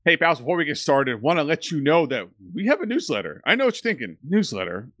Hey, pals, before we get started, want to let you know that we have a newsletter. I know what you're thinking.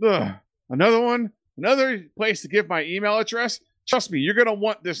 Newsletter? Ugh. Another one? Another place to give my email address? Trust me, you're going to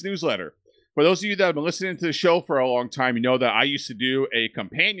want this newsletter. For those of you that have been listening to the show for a long time, you know that I used to do a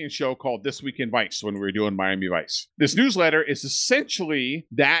companion show called This Week in Vice when we were doing Miami Vice. This newsletter is essentially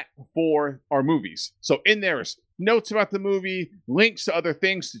that for our movies. So in there is notes about the movie, links to other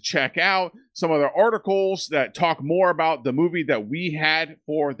things to check out, some other articles that talk more about the movie that we had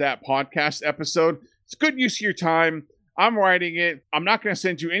for that podcast episode. It's good use of your time. I'm writing it. I'm not going to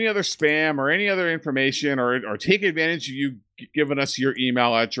send you any other spam or any other information or take advantage of you giving us your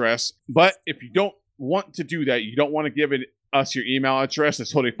email address. But if you don't want to do that, you don't want to give us your email address,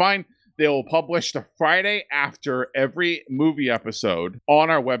 that's totally fine. They will publish the Friday after every movie episode on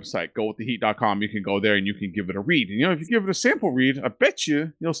our website, gowiththeheat.com. You can go there and you can give it a read. And, if you give it a sample read, I bet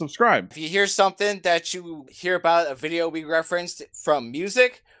you'll subscribe. If you hear something that you hear about a video we referenced from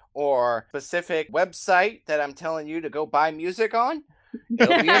music or specific website that I'm telling you to go buy music on,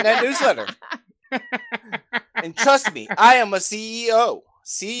 it'll be in that newsletter. And trust me, I am a CEO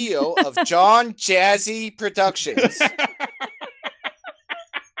of John Jazzy Productions.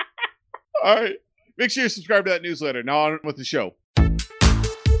 All right. Make sure you subscribe to that newsletter. Now on with the show.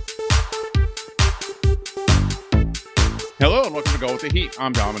 Hello and welcome to Go With The Heat.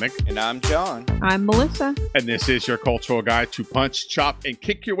 I'm Dominic. And I'm John. I'm Melissa. And this is your cultural guide to punch, chop, and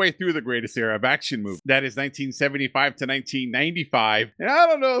kick your way through the greatest era of action movie. That is 1975 to 1995. And I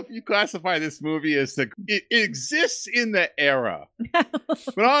don't know if you classify this movie as it exists in the era.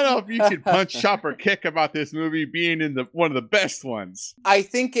 But I don't know if you can punch, chop, or kick about this movie being in one of the best ones. I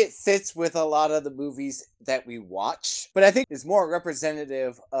think it fits with a lot of the movies that we watch, but I think it's more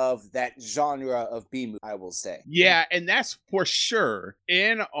representative of that genre of B-movie, I will say. Yeah, and that's for sure.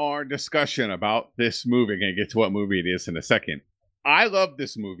 In our discussion about this movie, I'm going to get to what movie it is in a second. I love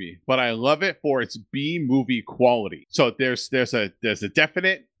this movie, but I love it for its B-movie quality. So there's a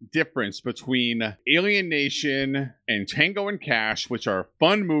definite difference between Alien Nation and Tango and Cash, which are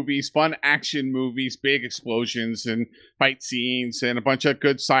fun movies, fun action movies, big explosions and fight scenes, and a bunch of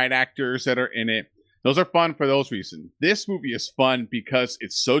good side actors that are in it. Those are fun for those reasons. This movie is fun because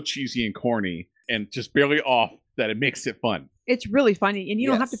it's so cheesy and corny and just barely off that it makes it fun. It's really funny, and you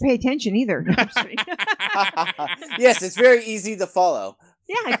don't have to pay attention either. No, I'm just kidding. Yes, it's very easy to follow.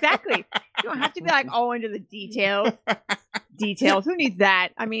 Yeah, exactly. You don't have to be like all into the details. Who needs that?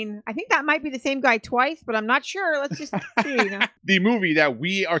 I mean, I think that might be the same guy twice, but I'm not sure. Let's just see. The movie that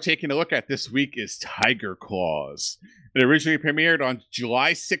we are taking a look at this week is Tiger Claws. It originally premiered on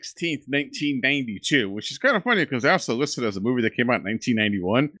July 16th, 1992, which is kind of funny because they also listed as a movie that came out in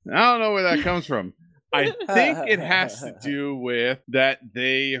 1991. I don't know where that comes from. I think it has to do with that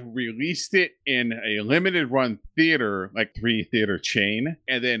they released it in a limited run theater, like 3-theater chain,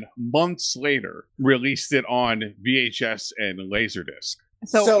 and then months later released it on VHS and Laserdisc.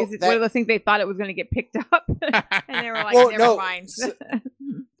 So is it one of those things they thought it was going to get picked up? And they were like, never mind.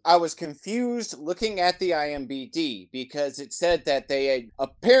 I was confused looking at the IMDb because it said that they had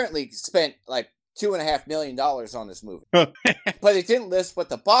apparently spent like $2.5 million on this movie. But it didn't list what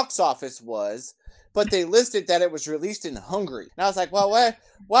the box office was, but they listed that it was released in Hungary. And I was like, well,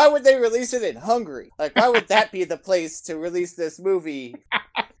 why would they release it in Hungary? Like, why would that be the place to release this movie?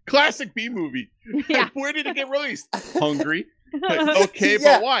 Classic B movie. Yeah. Where did it get released? Hungary. Okay,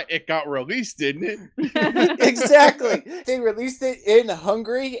 Yeah. But why? It got released, didn't it? Exactly. They released it in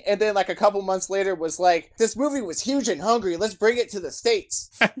Hungary, and then like a couple months later was like, this movie was huge in Hungary. Let's bring it to the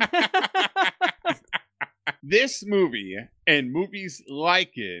States. This movie and movies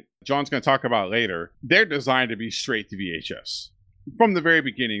like it, John's going to talk about later, they're designed to be straight to VHS. From the very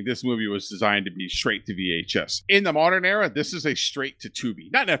beginning, this movie was designed to be straight to VHS. In the modern era, this is a straight to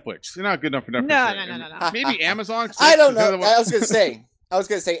Tubi. Not Netflix. They're not good enough for Netflix. No. Maybe Amazon. I don't know. I was going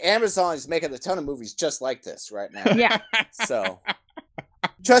to say Amazon is making a ton of movies just like this right now. Yeah. So,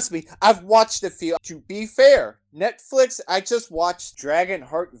 trust me, I've watched a few. To be fair, Netflix, I just watched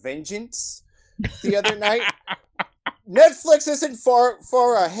Dragonheart Vengeance the other night. Netflix isn't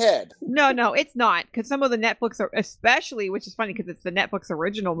far ahead. No, it's not. Because some of the Netflix are, especially, which is funny because it's the Netflix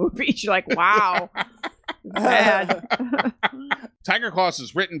original movies. You're like, wow. Bad. Tiger Claws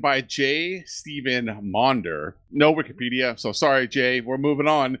is written by J. Stephen Maunder. No Wikipedia, so sorry, Jay. We're moving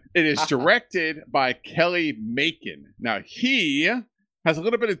on. It is directed by Kelly Macon. Now, he has a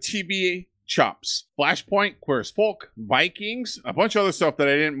little bit of TV chops. Flashpoint, Queer as Folk, Vikings, a bunch of other stuff that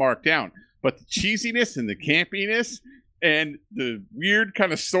I didn't mark down. But the cheesiness and the campiness And the weird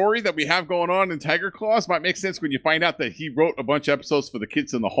kind of story that we have going on in Tiger Claws might make sense when you find out that he wrote a bunch of episodes for the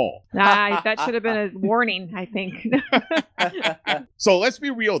kids in the hall. That should have been a warning, I think. So let's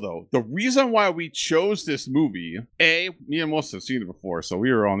be real, though. The reason why we chose this movie, A, me and Melissa have seen it before, so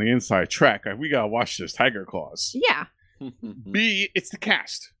we were on the inside track. We got to watch this Tiger Claws. Yeah. B, it's the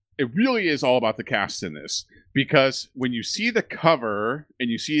cast. It really is all about the cast in this. Because when you see the cover and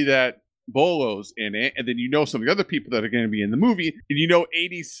you see that Bolo's in it, and then you know some of the other people that are going to be in the movie, and you know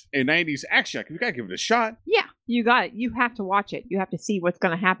 80s and 90s action, we got to give it a shot. Yeah, you got it. You have to watch it. You have to see what's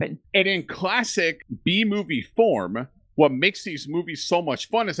going to happen. And in classic B-movie form, what makes these movies so much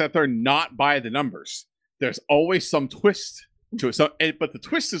fun is that they're not by the numbers. There's always some twist to it. But the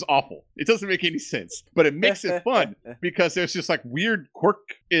twist is awful. It doesn't make any sense. But it makes it fun because there's just like weird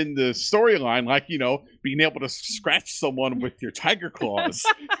quirk in the storyline, like, you know, being able to scratch someone with your tiger claws.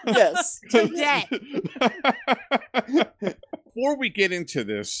 Yes. Today. Before we get into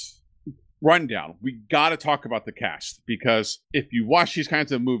this rundown, we got to talk about the cast, because if you watch these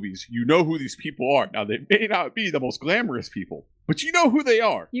kinds of movies, you know who these people are. Now, they may not be the most glamorous people, but you know who they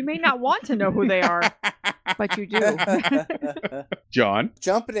are. You may not want to know who they are, but you do. John?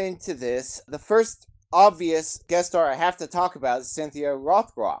 Jumping into this, the first obvious guest star I have to talk about is Cynthia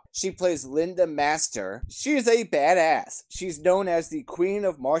Rothrock. She plays Linda Master. She is a badass. She's known as the Queen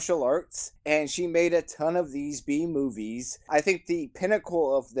of Martial Arts, and she made a ton of these B movies. I think the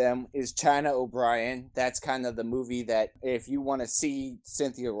pinnacle of them is China O'Brien. That's kind of the movie that, if you want to see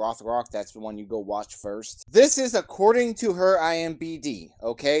Cynthia Rothrock, that's the one you go watch first. This is according to her IMDb,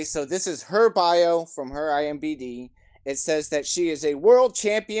 okay? So this is her bio from her IMDb. It says that she is a world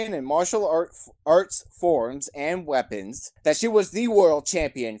champion in martial arts forms and weapons, that she was the world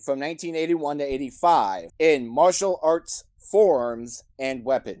champion from 1981 to 85 in martial arts forms and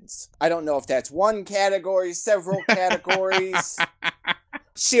weapons. I don't know if that's one category, several categories.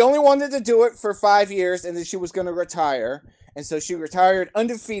 She only wanted to do it for 5 years, and then she was going to retire. And so she retired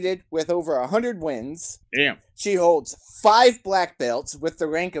undefeated with over 100 wins. Damn. She holds 5 black belts with the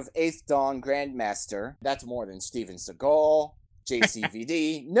rank of 8th Dan Grandmaster. That's more than Steven Seagal,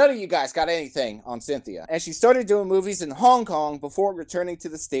 JCVD. None of you guys got anything on Cynthia. And she started doing movies in Hong Kong before returning to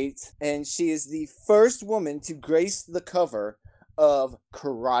the States. And she is the first woman to grace the cover of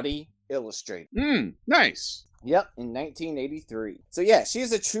Karate Illustrated. Nice. Yep, in 1983. So yeah, she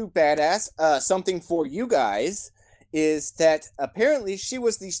is a true badass. Something for you guys is that apparently she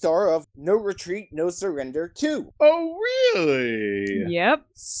was the star of No Retreat, No Surrender 2. Oh, really? Yep.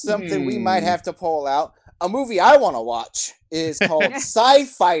 Something we might have to pull out. A movie I want to watch is called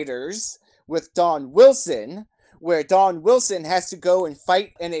Sci-Fighters with Don Wilson, where Don Wilson has to go and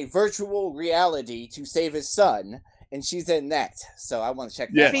fight in a virtual reality to save his son, and she's in that. So I want to check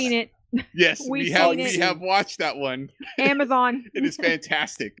that out. Seen it. Yes, we have watched that one. Amazon. It is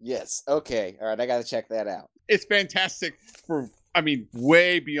fantastic. Yes. Okay. All right. I got to check that out. It's fantastic for, I mean,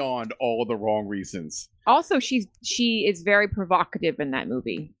 way beyond all the wrong reasons. Also, she is very provocative in that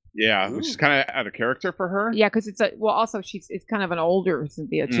movie. Yeah, which is kind of out of character for her. Yeah, because it's kind of an older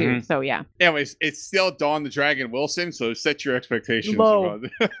Cynthia too. Mhm. So yeah. Anyways, it's still Dawn the Dragon Wilson, so set your expectations Low.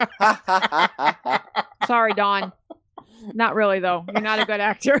 about Sorry, Dawn. Not really though. You're not a good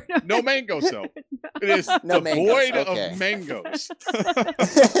actor. No mangoes though. It is No devoid mangoes, okay. of mangoes.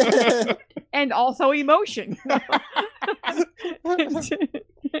 And also emotion.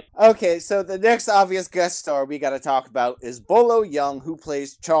 Okay, so the next obvious guest star we got to talk about is Bolo Young, who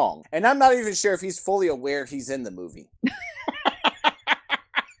plays Chong. And I'm not even sure if he's fully aware he's in the movie.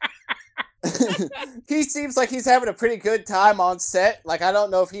 He seems like he's having a pretty good time on set. Like, I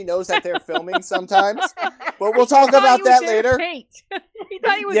don't know if he knows that they're filming sometimes. But we'll talk about that later. He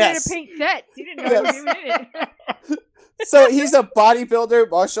thought he was there to paint sets. He didn't know he was even in it. So he's a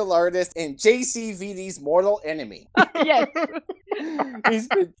bodybuilder, martial artist, and JCVD's mortal enemy. Yes. He's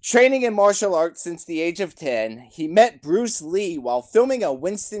been training in martial arts since the age of 10. He met Bruce Lee while filming a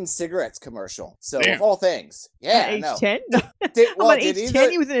Winston cigarettes commercial. So, Damn. of all things. Yeah, Age no. 10? Well, At did age he 10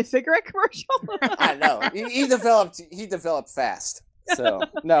 he was in a cigarette commercial? I know. He developed fast. So,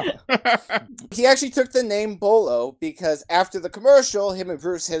 no. He actually took the name Bolo because after the commercial, him and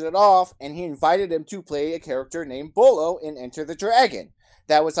Bruce hit it off, and he invited him to play a character named Bolo in Enter the Dragon.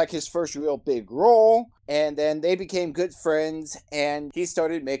 That was like his first real big role, and then they became good friends, and he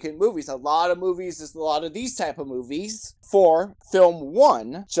started making movies. A lot of these type of movies. For Film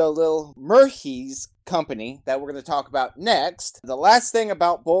One, Jalil Murphy's company that we're going to talk about next. The last thing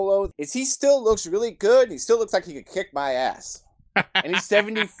about Bolo is he still looks really good. He still looks like he could kick my ass. And he's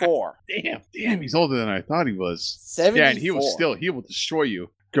 74. Damn, he's older than I thought he was. 74. Yeah, and he will destroy you.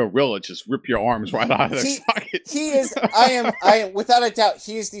 gorilla just rip your arms right out of their sockets. He is. I am without a doubt.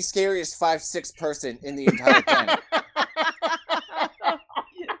 He is the scariest 5'6" person in the entire planet.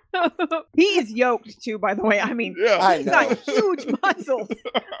 He is yoked too, by the way. I mean, I he's know. got huge muscles.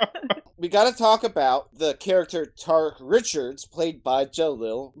 We got to talk about the character Tark Richards, played by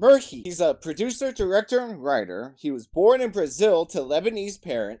Jalil Murhi. He's a producer, director, and writer. He was born in Brazil to Lebanese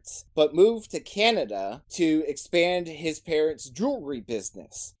parents, but moved to Canada to expand his parents' jewelry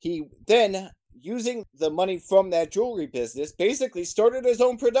business. He then, using the money from that jewelry business, basically started his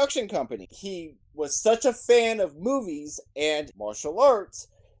own production company. He was such a fan of movies and martial arts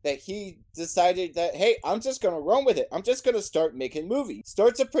that he decided that, hey, I'm just going to run with it. I'm just going to start making movies.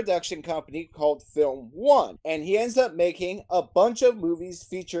 Starts a production company called Film One. And he ends up making a bunch of movies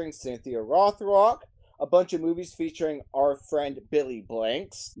featuring Cynthia Rothrock, a bunch of movies featuring our friend Billy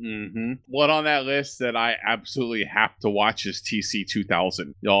Blanks. Mm-hmm. One on that list that I absolutely have to watch is TC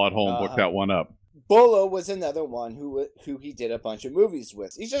 2000. Y'all at home, look that one up. Bolo was another one who he did a bunch of movies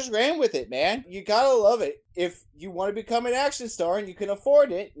with. He just ran with it, man. You gotta love it. If you want to become an action star and you can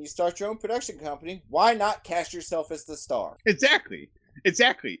afford it, and you start your own production company, why not cast yourself as the star? Exactly.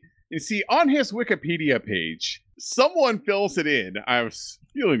 You see, on his Wikipedia page, someone fills it in. I was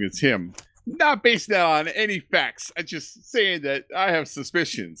feeling it's him. Not based that on any facts. I'm just saying that I have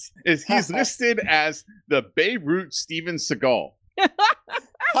suspicions. He's listed as the Beirut Steven Seagal.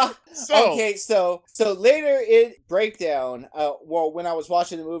 So later in breakdown, when I was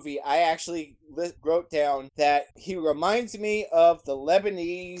watching the movie, I actually wrote down that he reminds me of the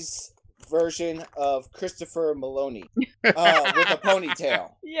Lebanese version of Christopher Maloney with a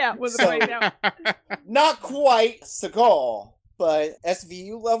ponytail. Yeah, with a ponytail. Not quite Seagal, but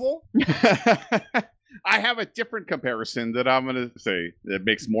SVU level. I have a different comparison that I'm going to say that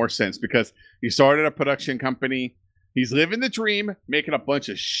makes more sense because he started a production company. He's living the dream, making a bunch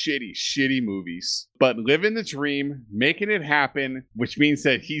of shitty movies, but living the dream, making it happen, which means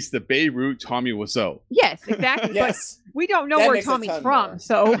that he's the Beirut Tommy Wiseau. Yes, exactly. Yes. But we don't know That where makes a Tommy's ton from, more.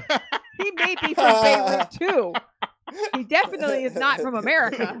 so he may be from Beirut too. He definitely is not from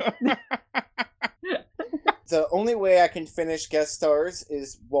America. The only way I can finish guest stars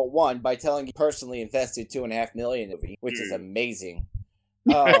is, well, one, by telling you personally invested $2.5 million in the movie, which is amazing.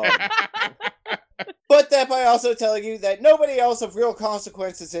 But that by also telling you that nobody else of real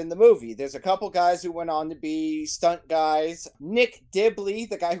consequences in the movie. There's a couple guys who went on to be stunt guys. Nick Dibley,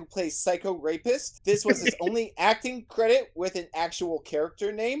 the guy who plays Psycho Rapist. This was his only acting credit with an actual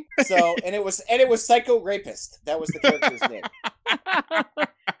character name. So, and it was Psycho Rapist. That was the character's name.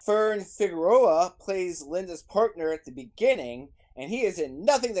 Fern Figueroa plays Linda's partner at the beginning, and he is in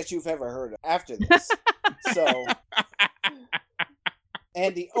nothing that you've ever heard of after this. So,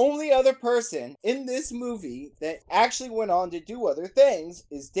 and the only other person in this movie that actually went on to do other things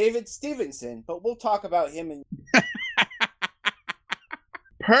is David Stevenson, but we'll talk about him in...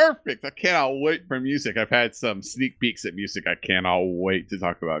 Perfect. I cannot wait for music. I've had some sneak peeks at music. I cannot wait to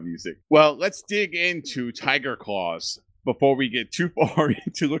talk about music. Well, let's dig into Tiger Claws before we get too far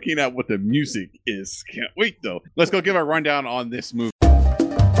into looking at what the music is. Can't wait, though. Let's go give a rundown on this movie.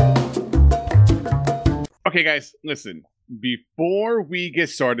 Okay, guys, listen. Before we get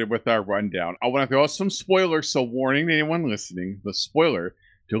started with our rundown, I want to throw out some spoilers. So warning to anyone listening, the spoiler,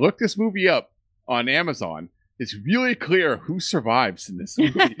 to look this movie up on Amazon, it's really clear who survives in this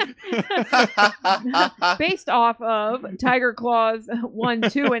movie. Based off of Tiger Claws 1,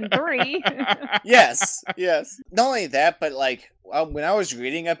 2, and 3. Yes. Not only that, but when I was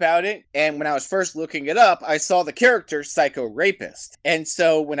reading about it, and when I was first looking it up, I saw the character Psycho Rapist. And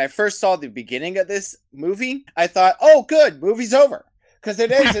so when I first saw the beginning of this movie, I thought, oh, good, movie's over. Because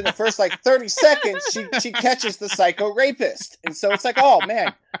it ends in the first 30 seconds, she catches the Psycho Rapist. And so it's like, oh,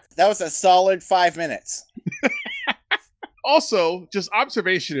 man, that was a solid 5 minutes. Also, just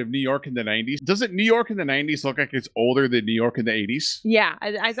observation of New York in the 90s. Doesn't New York in the 90s look like it's older than New York in the 80s? Yeah,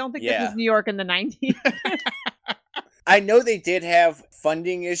 I don't think this was New York in the 90s. I know they did have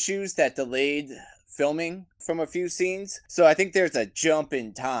funding issues that delayed filming from a few scenes. So I think there's a jump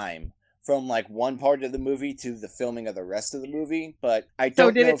in time from one part of the movie to the filming of the rest of the movie. But I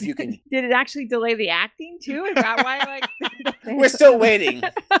don't know if you can... Did it actually delay the acting too? Is that why We're still waiting.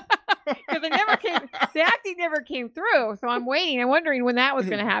 Because the acting never came through, so I'm waiting. I'm wondering when that was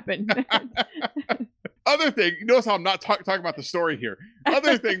going to happen. Other thing, you notice how I'm not talking about the story here.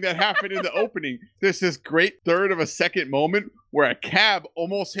 Other thing that happened in the opening, there's this great third of a second moment where a cab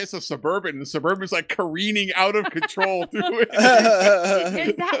almost hits a Suburban, and the Suburban's like careening out of control through it.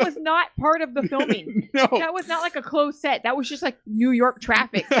 And that was not part of the filming. No. That was not like a closed set. That was just like New York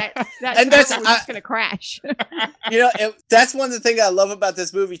traffic. That And that's- Suburban was just going to crash. That's one of the things I love about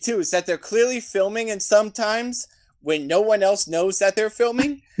this movie too, is that they're clearly filming, and sometimes when no one else knows that they're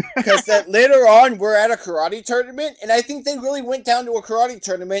filming, because that later on we're at a karate tournament, and I think they really went down to a karate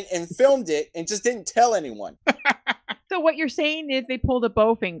tournament and filmed it and just didn't tell anyone. So what you're saying is they pulled a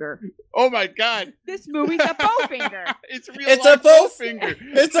Bowfinger. Oh my God. This movie's a Bowfinger. It's real It's life a bow Bowfinger.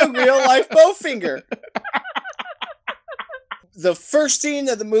 It's a real life Bowfinger. The first scene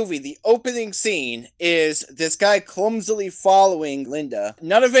of the movie, the opening scene, is this guy clumsily following Linda.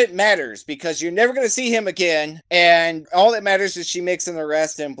 None of it matters because you're never going to see him again. And all that matters is she makes an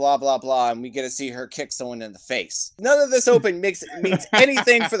arrest and blah, blah, blah. And we get to see her kick someone in the face. None of this means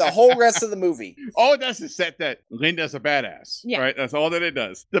anything for the whole rest of the movie. All it does is set that Linda's a badass. Yeah. Right? That's all that it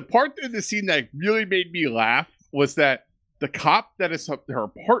does. The part of the scene that really made me laugh was that the cop that is her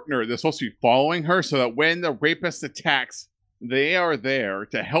partner that's supposed to be following her so that when the rapist attacks, they are there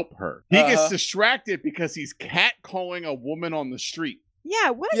to help her. He gets distracted because he's catcalling a woman on the street. Yeah,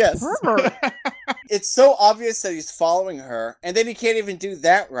 what a pervert. It's so obvious that he's following her, and then he can't even do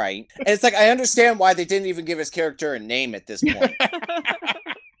that right. And it's like, I understand why they didn't even give his character a name at this point.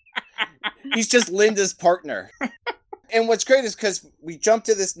 He's just Linda's partner. And what's great is because we jump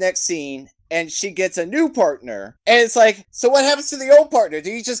to this next scene, and she gets a new partner. And it's like, so what happens to the old partner?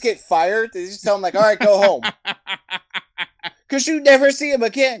 Did he just get fired? Did he just tell him, like, all right, go home? Because you never see him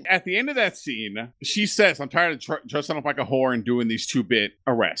again. At the end of that scene, she says, I'm tired of dressing up like a whore and doing these 2-bit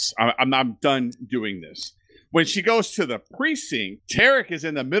arrests. I'm done doing this. When she goes to the precinct, Tarek is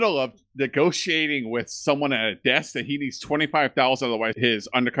in the middle of negotiating with someone at a desk that he needs $25,000, otherwise his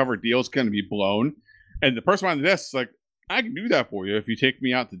undercover deal is going to be blown. And the person behind the desk is like, I can do that for you if you take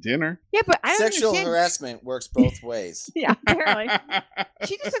me out to dinner. Yeah, but I don't Sexual understand. harassment works both ways. Yeah, apparently.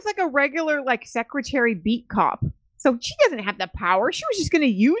 She just looks like a regular, like, secretary beat cop. So she doesn't have the power. She was just going to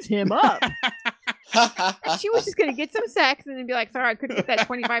use him up. She was just going to get some sex and then be like, sorry, I couldn't get that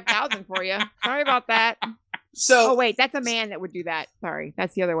 $25,000 for you. Sorry about that. So, Oh, wait, that's a man that would do that. Sorry,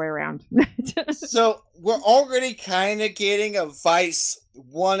 that's the other way around. so we're already kind of getting a Vice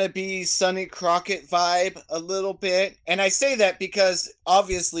wannabe Sonny Crockett vibe a little bit. And I say that because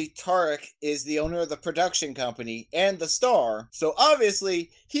obviously Tarek is the owner of the production company and the star. So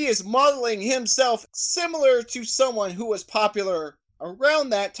obviously he is modeling himself similar to someone who was popular around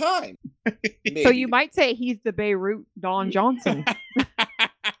that time. So you might say he's the Beirut Don Johnson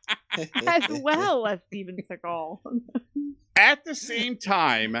as well as Steven Seagal. At the same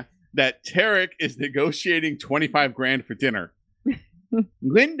time that Tarek is negotiating $25,000 for dinner,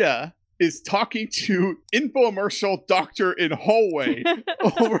 Linda is talking to infomercial doctor in hallway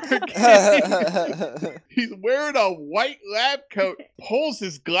over again. He's wearing a white lab coat, pulls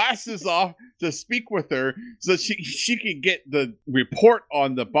his glasses off to speak with her so she can get the report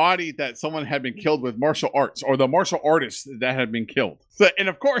on the body that someone had been killed with martial arts, or the martial artist that had been killed. So, and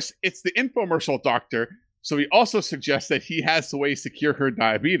of course, it's the infomercial doctor. So he also suggests that he has the ways to cure her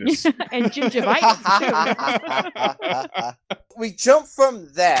diabetes. And gingivitis, too. We jump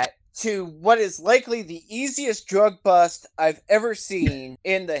from that to what is likely the easiest drug bust I've ever seen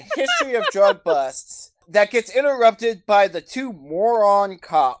in the history of drug busts, that gets interrupted by the two moron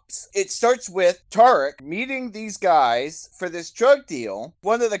cops. It starts with Tarek meeting these guys for this drug deal.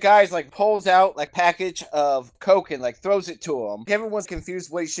 One of the guys like pulls out like package of coke and like throws it to him. Everyone's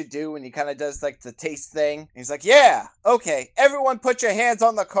confused what he should do, and he kind of does like the taste thing. And he's like, yeah, okay, everyone put your hands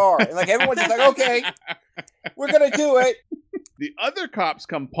on the car. And like everyone's just like, okay, we're gonna do it. The other cops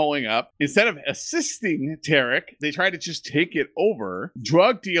come pulling up. Instead of assisting Tarek, they try to just take it over.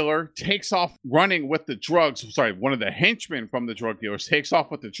 Drug dealer takes off running with the drugs. Sorry, one of the henchmen from the drug dealers takes off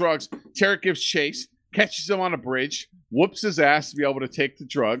with the drugs. Tarek gives chase, catches him on a bridge, whoops his ass to be able to take the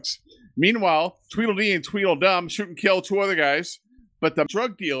drugs. Meanwhile, Tweedledee and Tweedledum shoot and kill two other guys, but the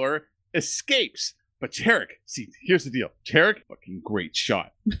drug dealer escapes. But Tarek, see, here's the deal. Tarek, fucking great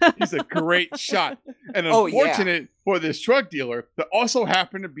shot. He's a great shot. And unfortunate for this drug dealer, there also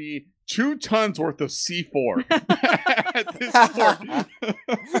happened to be 2 tons worth of C4 at this point.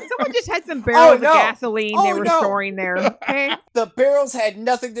 Someone just had some barrels of gasoline they were no. storing there. Okay? The barrels had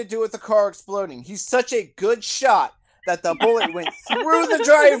nothing to do with the car exploding. He's such a good shot that the bullet went through the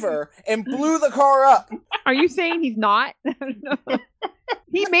driver and blew the car up. Are you saying he's not?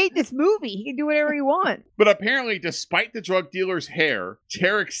 He made this movie. He can do whatever he wants. But apparently, despite the drug dealer's hair,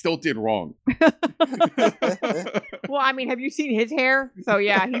 Tarek still did wrong. Well, I mean, have you seen his hair? So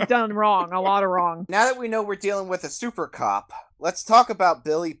yeah, he's done wrong. A lot of wrong. Now that we know we're dealing with a super cop, let's talk about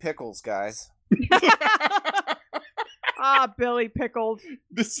Billy Pickles, guys. Billy Pickles.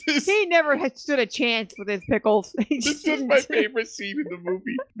 This is He never had stood a chance with his pickles. He just this is didn't. my favorite scene in the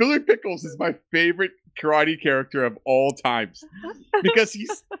movie. Billy Pickles is my favorite karate character of all times because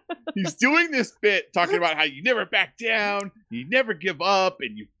he's doing this bit talking about how you never back down, you never give up,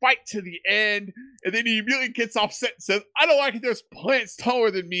 and you fight to the end. And then he immediately gets upset and says, "I don't like it. There's plants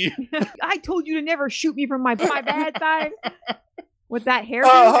taller than me." I told you to never shoot me from my bad side. With that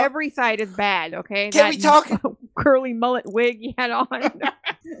hairdo, every side is bad, okay? Can we talk? Curly mullet wig he had on.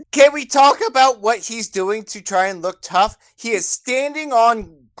 Can we talk about what he's doing to try and look tough? He is standing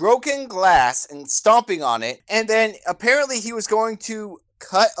on broken glass and stomping on it, and then apparently he was going to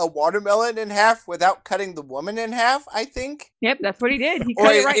cut a watermelon in half without cutting the woman in half, I think. Yep, that's what he did. He Or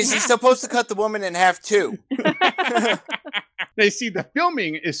cut it right is in he half. supposed to cut the woman in half too? They see the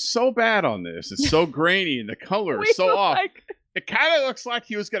filming is so bad on this. It's so grainy and the color We is so were off. like, It kind of looks like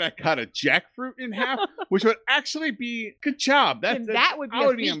he was going to cut a jackfruit in half, which would actually be good job. and that would be I a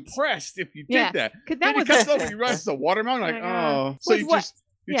would be feat. impressed if you did Yeah, that. Because Then that he was cuts over, he runs the watermelon, like, Oh my God. oh. So Was you what- just,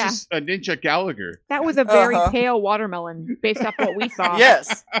 you're yeah. just a Ninja Gallagher. that was a very Uh-huh. pale watermelon based off what we saw.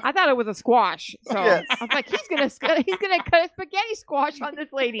 Yes. I thought it was a squash. So Yes. I was like, he's gonna cut a spaghetti squash on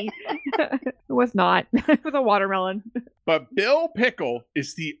this lady. It was not. It was a watermelon. But Bill Pickle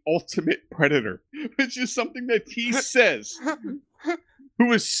is the ultimate predator, which is something that he says,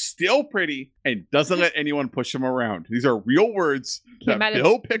 who is still pretty and doesn't let anyone push him around. These are real words Came that out of-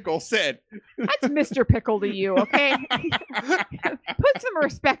 Bill Pickle said. That's Mr. Pickle to you, okay? Put some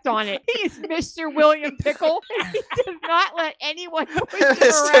respect on it. He is Mr. William Pickle. He does not let anyone push him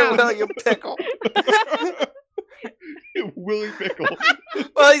Mr. around. William Pickle. Willie Pickle.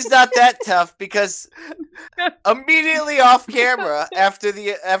 Well, he's not that tough because immediately off camera after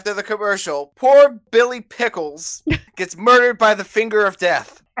the commercial, poor Billy Pickles gets murdered by the finger of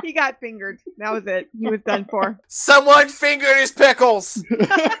death. He got fingered. That was it. He was done for. Someone fingered his pickles.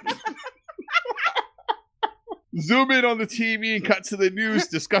 Zoom in on the TV and cut to the news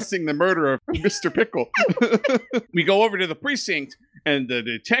discussing the murder of Mr. Pickle. We go over to the precinct, and the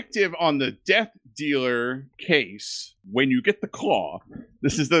detective on the death dealer case, when you get the claw,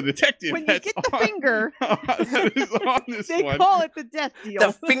 this is the detective When you that's get the on, finger, that is on this they one. call it the death deal.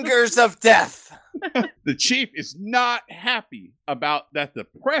 The fingers of death. The chief is not happy about that the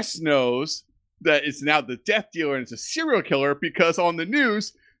press knows that it's now the death dealer and it's a serial killer, because on the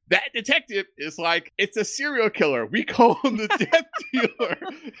news, that detective is like, it's a serial killer. We call him the death dealer.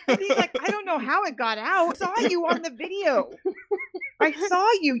 And he's like, I don't know how it got out. I saw you on the video. I saw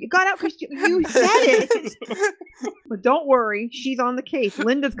you. You got out because you said it. But don't worry. She's on the case.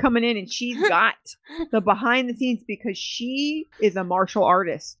 Linda's coming in and she's got the behind the scenes because she is a martial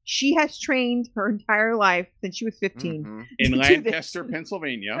artist. She has trained her entire life since she was 15. Mhm. In To do Lancaster,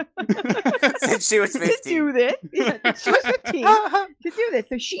 Pennsylvania. Since she was To 15. do this. Yeah, she was 15 to do this.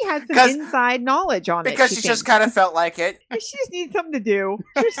 So she has some 'Cause- inside knowledge on it. Because she just kind of felt like it. She just needed something to do.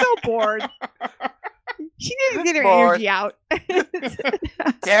 She was so bored. She needed to get her Bored. energy out.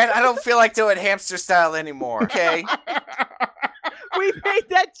 Dad, I don't feel like doing hamster style anymore. Okay. We made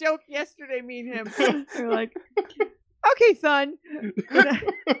that joke yesterday, me and him. We're like, okay, son.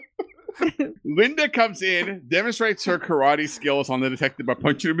 Linda comes in, demonstrates her karate skills on the detective by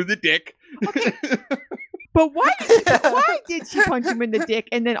punching him in the dick. But why did she punch him in the dick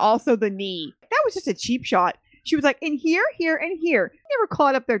and then also the knee? That was just a cheap shot. She was like, in here, here, and here. Never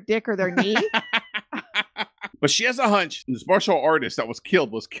clawed up their dick or their knee. But she has a hunch this martial artist that was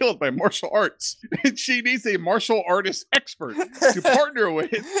killed by martial arts. And she needs a martial artist expert to partner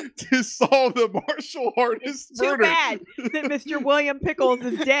with to solve the martial artist Too murder. bad that Mr. William Pickles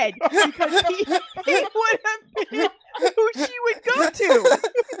is dead because he would have been who she would go to.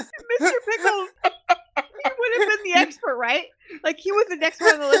 Mr. Pickles, he would have been the expert, right? Like he was the next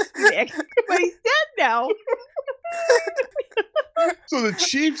one on the list to be the expert, but he's dead now. So the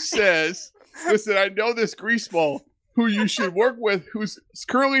chief says, listen, I know this greaseball who you should work with who's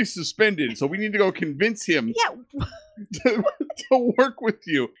currently suspended. So we need to go convince him Yeah, to work with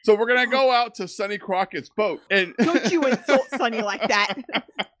you. So we're going to go out to Sonny Crockett's boat. And don't you insult Sonny like that.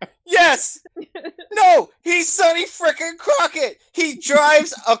 Yes! No! He's Sonny frickin' Crockett! He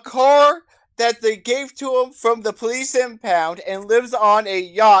drives a car that they gave to him from the police impound and lives on a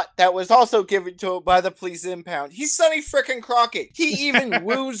yacht that was also given to him by the police impound. He's Sonny frickin' Crockett. He even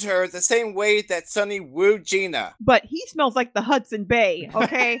woos her the same way that Sonny wooed Gina. But he smells like the Hudson Bay,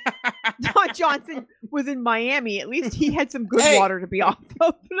 okay? Don Johnson was in Miami. At least he had some good water to be off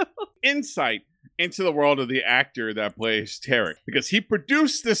of. Insight into the world of the actor that plays Tarek, because he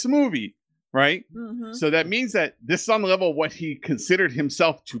produced this movie, right? Mm-hmm. So that means that this is on the level of what he considered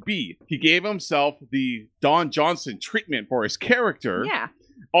himself to be. He gave himself the Don Johnson treatment for his character. Yeah.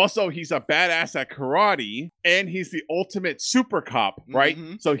 Also, he's a badass at karate, and he's the ultimate super cop, right?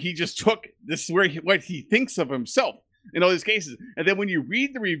 Mm-hmm. So he just took this where what he thinks of himself in all these cases. And then when you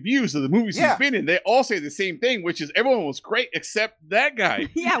read the reviews of the movies he's been in, they all say the same thing, which is everyone was great except that guy.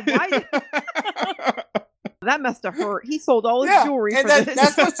 Yeah, why? That must have hurt. He sold all his jewelry for this.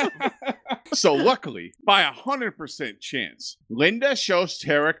 That's what's... So luckily, by 100% chance, Linda shows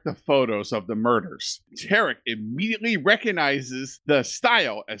Tarek the photos of the murders. Tarek immediately recognizes the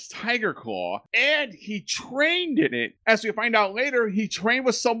style as Tiger Claw, and he trained in it. As we find out later, he trained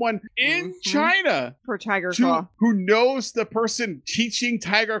with someone in China for Tiger Claw, who knows the person teaching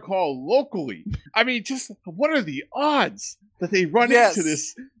Tiger Claw locally. I mean, just what are the odds that they run into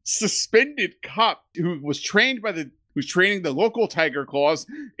this suspended cop who was trained by who's training the local Tiger Claws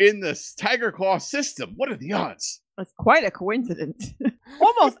in this Tiger Claw system? What are the odds? That's quite a coincidence.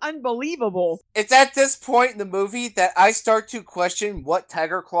 Almost unbelievable. It's at this point in the movie that I start to question what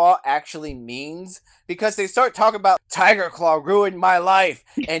Tiger Claw actually means, because they start talking about Tiger Claw ruined my life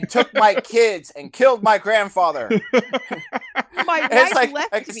and took my kids and killed my grandfather. My wife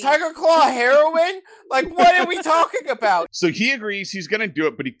left me. Is me. Tiger Claw heroin? Like, what are we talking about? So he agrees he's going to do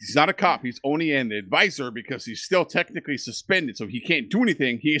it, but he's not a cop. He's only an advisor because he's still technically suspended, so he can't do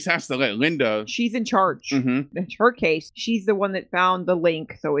anything. He just has to let Linda. She's in charge. Mm-hmm. It's her case. She's the one that found the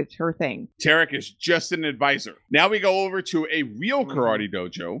link, so it's her thing. Tarek is just an advisor. Now we go over to a real karate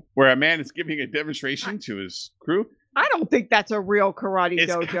dojo where a man is giving a demonstration to his crew. I don't think that's a real karate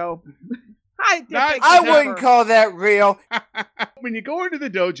dojo. I wouldn't call that real. When you go into the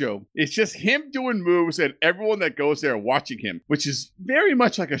dojo, it's just him doing moves and everyone that goes there watching him, which is very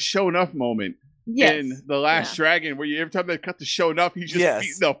much like a Show Enough moment in The Last Dragon, where every time they cut the Show Enough, he's just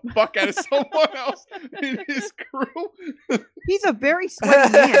beating the fuck out of someone else in his crew. He's a very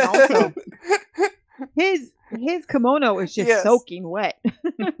sweaty man also. His kimono is just soaking wet.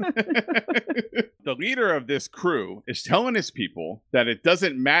 The leader of this crew is telling his people that it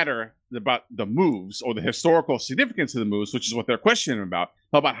doesn't matter about the moves or the historical significance of the moves, which is what they're questioning about.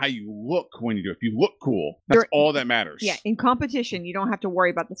 How about how you look when you do it? If you look cool, that's all that matters. Yeah, in competition, you don't have to worry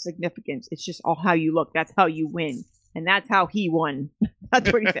about the significance. It's just all how you look. That's how you win. And that's how he won.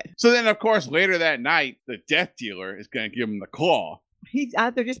 That's what he said. So then, of course, later that night, the death dealer is going to give him the claw. He's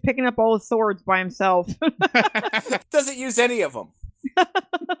out there just picking up all his swords by himself. Doesn't use any of them.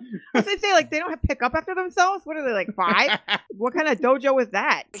 What they say, like, they don't have to pick up after themselves? What are they, like, 5? What kind of dojo is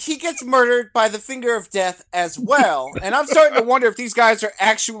that? He gets murdered by the finger of death as well, and I'm starting to wonder if these guys are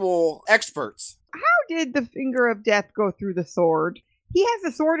actual experts. How did the finger of death go through the sword? He has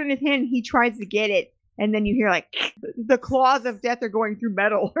the sword in his hand, he tries to get it, and then you hear, like, the claws of death are going through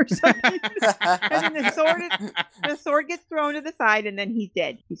metal or something. And then the sword gets thrown to the side, and then he's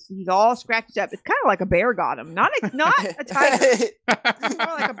dead. He's all scratched up. It's kind of like a bear got him. Not a tiger. It's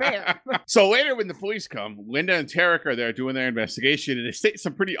more like a bear. So later when the police come, Linda and Tarek are there doing their investigation, and they state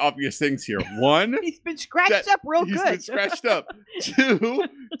some pretty obvious things here. One, he's been scratched up real good. He's been scratched up. 2,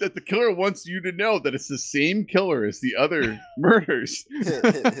 that the killer wants you to know that it's the same killer as the other murders.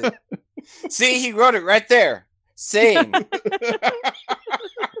 See, he wrote it right there. Same.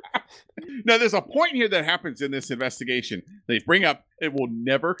 Now, there's a point here that happens in this investigation. They bring up, it will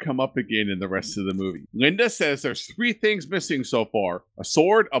never come up again in the rest of the movie. Linda says there's 3 things missing so far: a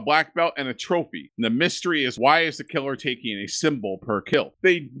sword, a black belt, and a trophy. And the mystery is, why is the killer taking a symbol per kill?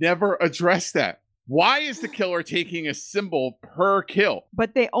 They never address that. Why is the killer taking a symbol per kill?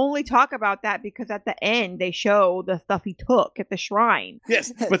 But they only talk about that because at the end they show the stuff he took at the shrine.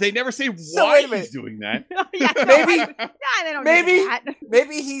 Yes, but they never say why he's doing that.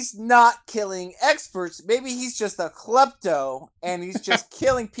 Maybe he's not killing experts. Maybe he's just a klepto and he's just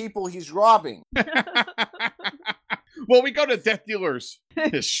killing people he's robbing. Well, we go to Death Dealer's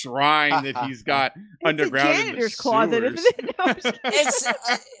his shrine that he's got underground a janitor's in the closet, sewers. isn't it? No, it's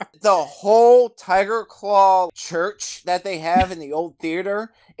the whole Tiger Claw church that they have in the old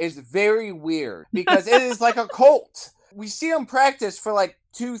theater is very weird because it is like a cult. We see them practice for like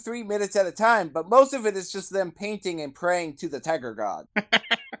 2-3 minutes at a time, but most of it is just them painting and praying to the Tiger God.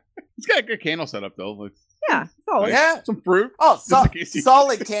 It's got a good candle setup though. Like, Yeah, solid. Yeah. some fruit. Oh, Just in case he-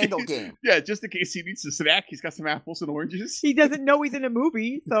 solid candle game. Yeah, just in case he needs a snack, he's got some apples and oranges. He doesn't know he's in a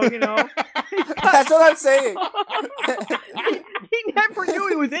movie, so he's got- That's what I'm saying. he never knew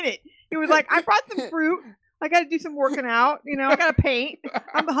he was in it. He was like, I brought some fruit. I got to do some working out. I got to paint.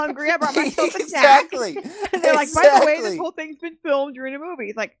 I'm hungry. I brought myself a snack. Exactly. And they're like, by the way, this Exactly. whole thing's been filmed during a movie.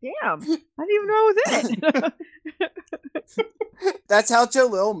 He's like, damn, I didn't even know I was in it. That's how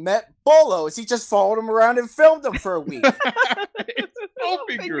Jalil met Bolo. Is he just followed him around and filmed him for a week? It's no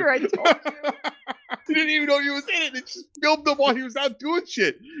Finger, figure. I told you. He didn't even know he was in it. They just filmed him while he was out doing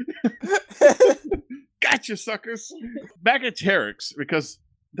shit. Gotcha, suckers. Back at Tarek's, because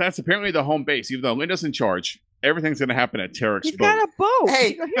that's apparently the home base. Even though Linda's in charge, everything's going to happen at Tarek's He's boat. got a boat.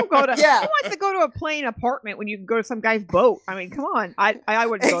 Hey, He'll go to. yeah. Who wants to go to a plain apartment when you can go to some guy's boat? I mean, come on. I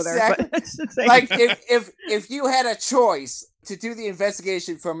wouldn't go there. Exactly. But that's the same. Like if you had a choice to do the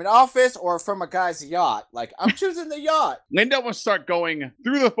investigation from an office or from a guy's yacht, like I'm choosing the yacht. Linda will start going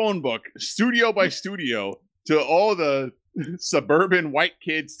through the phone book, studio by studio, to all the suburban white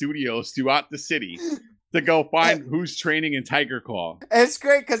kid studios throughout the city to go find who's training in Tiger Claw. And it's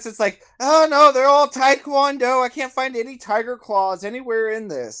great because it's like, oh no, they're all Taekwondo. I can't find any tiger claws anywhere in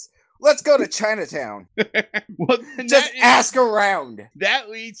this. Let's go to Chinatown. Well, then Just ask around. that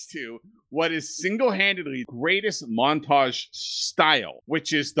leads to what is single-handedly greatest montage style,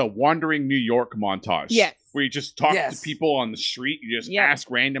 which is the Wandering New York montage. Yes. Where you just talk Yes. to people on the street, you just Yep.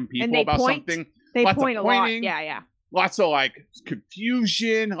 ask random And people they about point. something. They lots of point a lot. pointing. Yeah. Lots of like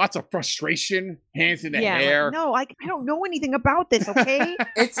confusion, lots of frustration, hands in the Yeah. air. Like, no, I don't know anything about this, okay?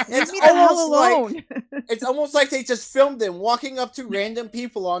 It's Leave me the hell almost like alone. it's almost like they just filmed them walking up to random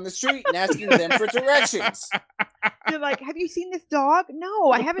people on the street and asking them for directions. They're like, have you seen this dog?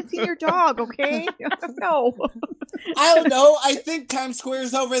 No, I haven't seen your dog, okay? No. I don't know. I think Times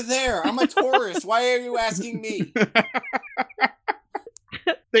Square's over there. I'm a tourist. Why are you asking me?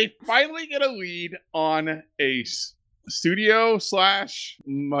 They finally get a lead on a studio / mahjong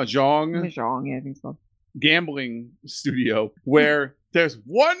Mahjong, yeah, I think so. gambling studio where there's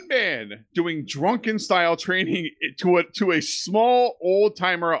one man doing drunken style training to a small old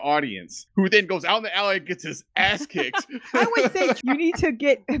timer audience who then goes out in the alley and gets his ass kicked. I would say you need to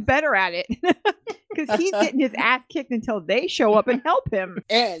get better at it because he's getting his ass kicked until they show up and help him.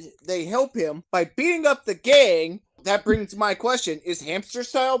 And they help him by beating up the gang. That brings my question. Is hamster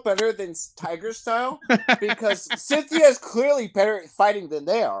style better than tiger style? Because Cynthia is clearly better at fighting than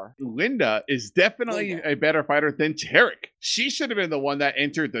they are. Linda is definitely Linda. a better fighter than Tarek. She should have been the one that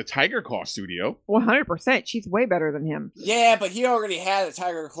entered the Tiger Claw studio. 100%. She's way better than him. Yeah, but he already had a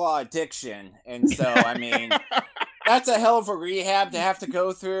tiger claw addiction. And so, I mean, that's a hell of a rehab to have to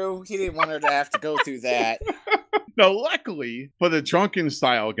go through. He didn't want her to have to go through that. Now, luckily for the drunken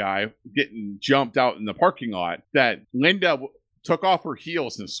style guy getting jumped out in the parking lot, that Linda took off her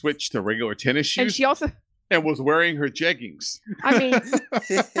heels and switched to regular tennis And shoes she also, and was wearing her jeggings. I mean,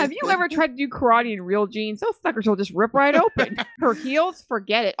 have you ever tried to do karate in real jeans? Those suckers will just rip right open. Her heels,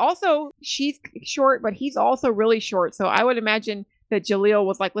 forget it. Also, she's short, but he's also really short. So I would imagine that Jaleel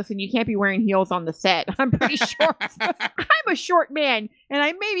was like, listen, you can't be wearing heels on the set. I'm pretty short. I'm a short man and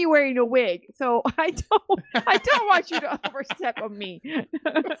I may be wearing a wig. So I don't want you to overstep on me.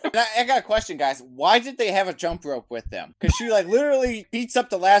 I got a question, guys. Why did they have a jump rope with them? Because she like literally beats up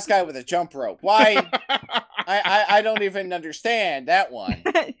the last guy with a jump rope. Why? I don't even understand that one.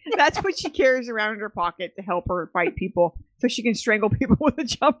 That's what she carries around in her pocket to help her fight people so she can strangle people with a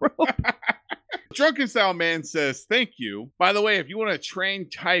jump rope. Drunken style man says, thank you. By the way, if you want to train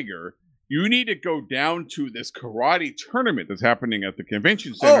Tiger, you need to go down to this karate tournament that's happening at the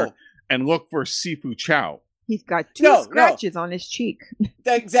convention center Oh. and look for Sifu Chow. He's got two No. scratches on his cheek.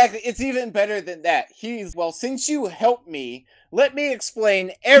 Exactly. It's even better than that. Well, since you helped me, let me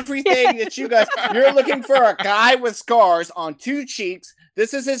explain everything that you guys... You're looking for a guy with scars on two cheeks.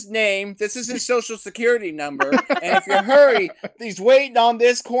 This is his name. This is his social security number. And if you hurry, he's waiting on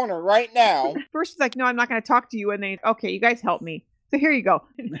this corner right now. First, he's like, no, I'm not going to talk to you. And then, okay, you guys help me. So here you go.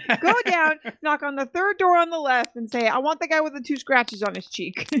 Go down, knock on the third door on the left and say, I want the guy with the two scratches on his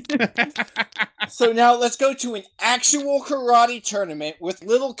cheek. So now let's go to an actual karate tournament with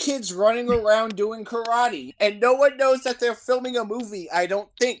little kids running around doing karate. And no one knows that they're filming a movie, I don't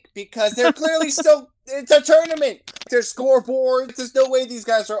think, because they're clearly still... It's a tournament. There's scoreboards. There's no way these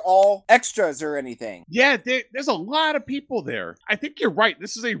guys are all extras or anything. Yeah, there's a lot of people there. I think you're right.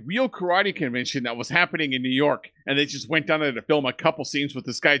 This is a real karate convention that was happening in New York, and they just went down there to film a couple scenes with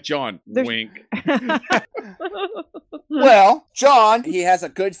this guy, John. There's- Wink. Well, John, he has a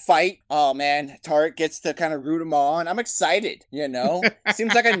good fight. Oh man, Tarek gets to kind of root him on. I'm excited,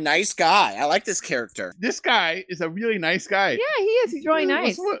 Seems like a nice guy. I like this character. This guy is a really nice guy. Yeah, he is. He's really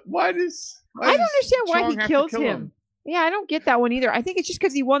nice. Why does I don't understand why Chong he have to kills kill him. Yeah, I don't get that one either. I think it's just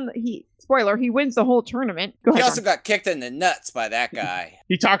because he won. Spoiler, he wins the whole tournament. Go He ahead. also got kicked in the nuts by that guy.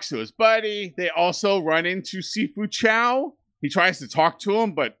 He talks to his buddy. They also run into Sifu Chow. He tries to talk to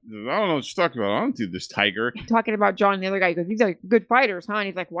him, but I don't know what you're talking about. I don't do this, Tiger. Talking about John and the other guy, he goes, these are good fighters, huh? And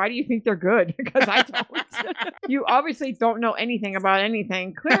he's like, why do you think they're good? Because I don't. You obviously don't know anything about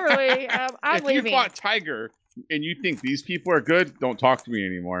anything. Clearly, I'm if leaving. you fought Tiger and you think these people are good, don't talk to me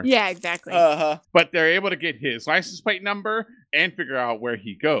anymore. Yeah, exactly. But they're able to get his license plate number and figure out where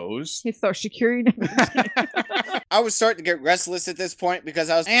he goes. His social security number. I was starting to get restless at this point because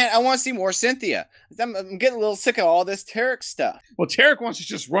I want to see more Cynthia. I'm getting a little sick of all this Tarek stuff. Well, Tarek wants to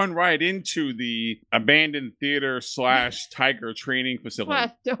just run right into the abandoned theater / Tiger training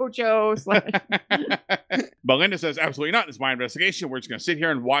facility. /dojo. Belinda says, absolutely not. It's my investigation. We're just going to sit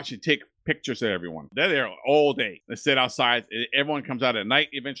here and watch and take pictures of everyone. They're there all day. They sit outside. Everyone comes out at night.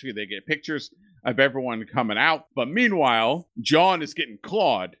 Eventually, they get pictures of everyone coming out. But meanwhile, John is getting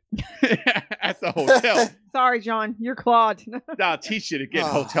clawed at the hotel. Sorry, John. You're clawed. I'll teach you to get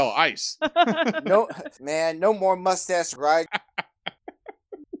hotel ice. No, man, no more mustache ride.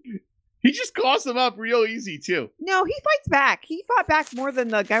 He just claws him up real easy, too. No, he fights back. He fought back more than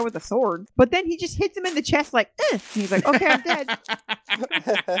the guy with the sword. But then he just hits him in the chest like, eh. And he's like, okay, I'm dead.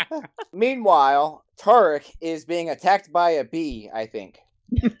 Meanwhile, Tarek is being attacked by a bee, I think.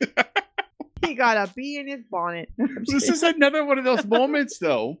 He got a bee in his bonnet. This is another one of those moments,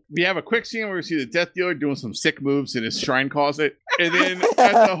 though. We have a quick scene where we see the death dealer doing some sick moves in his shrine closet. And then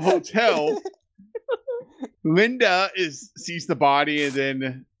at the hotel, Linda sees the body, and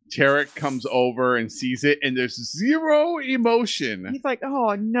then Tarek comes over and sees it, and there's zero emotion. He's like,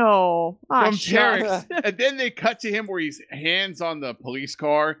 oh, no. From Tarek. And then they cut to him where he's hands on the police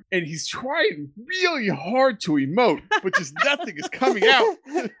car, and he's trying really hard to emote, but just nothing is coming out.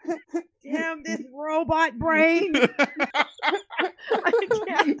 Damn this robot brain. I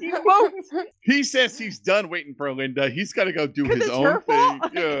can't emote. He says he's done waiting for Linda. He's got to go do his it's own her thing.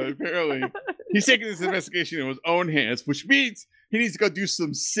 fault? Yeah, apparently. He's taking this investigation in his own hands, which means he needs to go do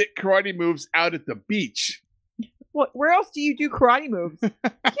some sick karate moves out at the beach. What? Where else do you do karate moves? You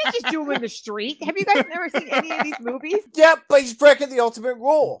can't just do them in the street. Have you guys never seen any of these movies? Yeah, but he's breaking the ultimate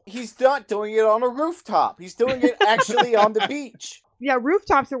rule. He's not doing it on a rooftop. He's doing it actually on the beach. Yeah,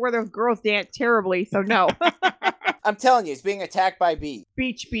 rooftops are where those girls dance terribly, so no. I'm telling you, he's being attacked by bees.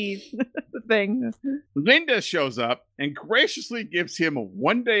 Beach bees. The thing. Linda shows up and graciously gives him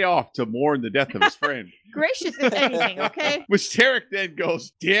 1 day off to mourn the death of his friend. Gracious as anything, okay? Which Tarek then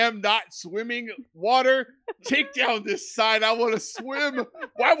goes, damn not swimming water. Take down this sign. I want to swim.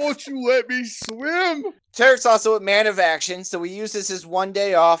 Why won't you let me swim? Tarek's also a man of action, so he uses his 1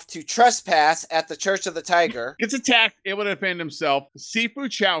 day off to trespass at the Church of the Tiger. Gets attacked, able to defend himself. Sifu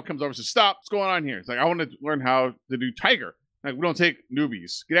Chow comes over and says, stop, what's going on here? It's like, I want to learn how to do Tiger. Like, we don't take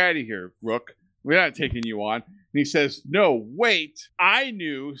newbies. Get out of here, Rook. We're not taking you on. And he says, no, wait. I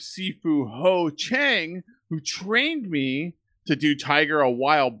knew Sifu Ho Chang, who trained me to do Tiger a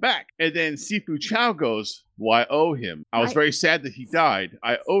while back. And then Sifu Chow goes, well, I owe him. I was very sad that he died.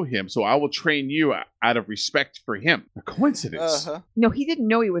 I owe him, so I will train you out of respect for him. A coincidence. No, he didn't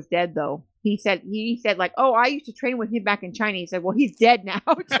know he was dead, though. He said like, oh, I used to train with him back in China. He said, well, he's dead now.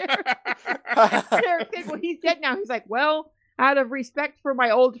 Tarek said, well, he's dead now. He's like, well, out of respect for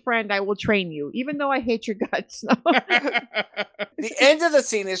my old friend, I will train you, even though I hate your guts. The end of the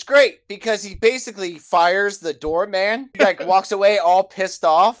scene is great because he basically fires the doorman. He like walks away all pissed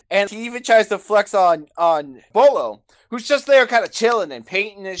off, and he even tries to flex on Bolo, who's just there kind of chilling and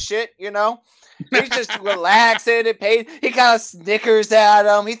painting his shit, you know? He's just relaxing and painting. He kind of snickers at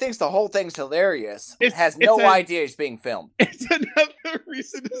him. He thinks the whole thing's hilarious. Has no idea he's being filmed. It's another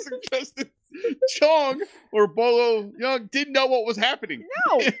reason to suggest that Chong or Bolo Young didn't know what was happening.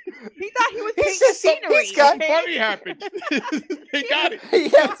 No, he thought he was painting the scenery. Something funny happened. They got it.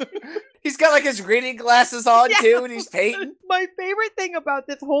 Yes. He's got like his reading glasses on too, and he's painting. My favorite thing about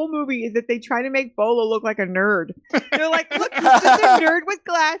this whole movie is that they try to make Bolo look like a nerd. They're like, look, he's just a nerd with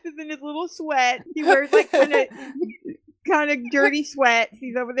glasses and his little sweat. He wears like kind of dirty sweats.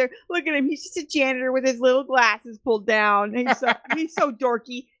 He's over there. Look at him. He's just a janitor with his little glasses pulled down. He's so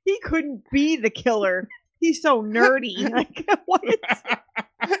dorky. He couldn't be the killer. He's so nerdy. Like, what?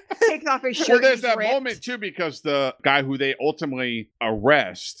 Takes off his shirt. Well, there's that moment too, because the guy who they ultimately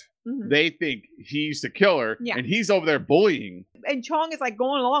arrest Mhm. They think he's the killer, Yeah. and he's over there bullying. And Chong is like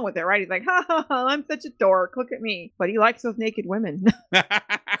going along with it, right? He's like, ha ha ha, I'm such a dork. Look at me. But he likes those naked women.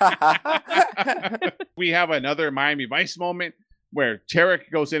 We have another Miami Vice moment where Tarek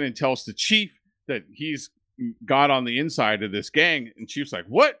goes in and tells the chief that he's got on the inside of this gang. And Chief's like,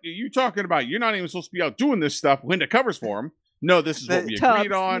 what are you talking about? You're not even supposed to be out doing this stuff. Linda covers for him. No, this is what we Tubbs.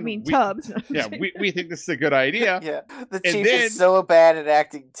 agreed on. You mean We- Tubbs. Yeah, we think this is a good idea. Yeah, the And chief then- is so bad at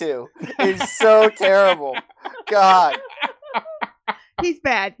acting too. It's so terrible. God. He's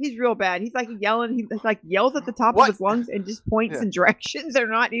bad. He's real bad. He's like yelling. He like yells at the top What? of his lungs and just points Yeah. in directions that are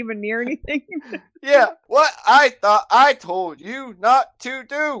not even near anything. Yeah, what I thought I told you not to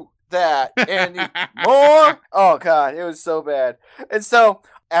do that anymore. Oh God, it was so bad. And so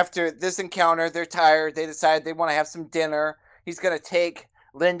after this encounter, they're tired. They decide they want to have some dinner. He's gonna take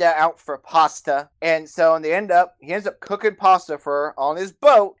Linda out for pasta, and so he ends up cooking pasta for her on his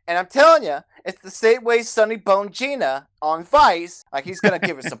boat. And I'm telling you, it's the same way Sonny boned Gina on Vice. Like he's gonna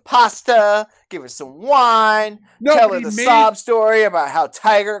give her some pasta, give her some wine, No, tell but her he the made- sob story about how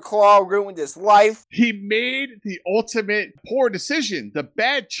Tiger Claw ruined his life. He made the ultimate poor decision, the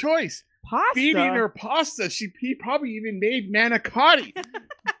bad choice. Pasta. Feeding her pasta. He probably even made manicotti.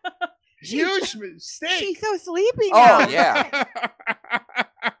 Huge mistake. She's so sleepy now. Oh yeah.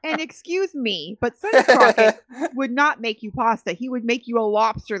 And excuse me, but Sonny Crockett would not make you pasta. He would make you a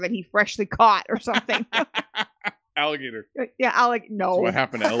lobster that he freshly caught or something. Alligator. Yeah, Alec. That's No, what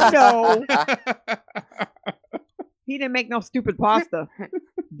happened to Elvis. no, he didn't make no stupid pasta.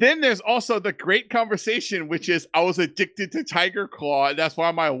 Then there's also the great conversation, which is I was addicted to Tiger Claw. And that's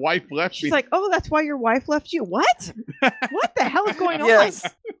why my wife left She's me. like, "Oh, that's why your wife left you." What? What the hell is going on? Yes.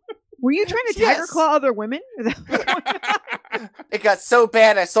 Were you trying to Tiger Yes. Claw other women? Is that what's going on? It got so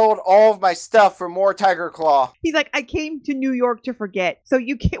bad I sold all of my stuff for more Tiger Claw. He's like, I came to New York to forget. So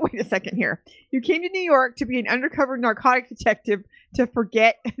you can't wait a second here. You came to New York to be an undercover narcotics detective to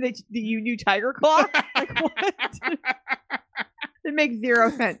forget that you knew Tiger Claw? Like what? It makes zero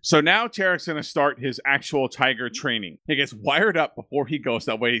sense. So now Tarek's going to start his actual tiger training. He gets wired up before he goes.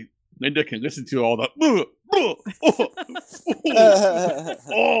 That way Linda can listen to all the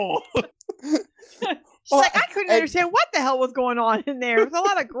oh. She's like, I couldn't understand what the hell was going on in there. It was a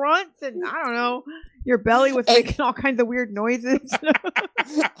lot of grunts and I don't know. Your belly was making all kinds of weird noises.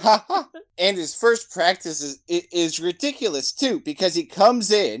 And his first practice is ridiculous too, because he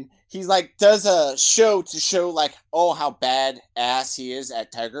comes in, he's like does a show to show like, oh, how bad ass he is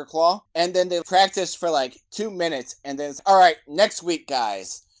at Tiger Claw, and then they practice for like 2 minutes, and then it's all right, next week,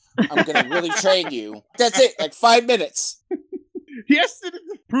 guys, I'm gonna really train you. That's it, like 5 minutes. He has to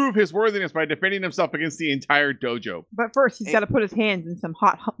prove his worthiness by defending himself against the entire dojo. But first, he's got to put his hands in some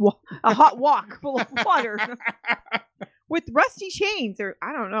hot wok full of water with rusty chains. Or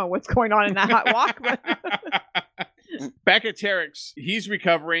I don't know what's going on in that hot wok. But Back at Tarek's, he's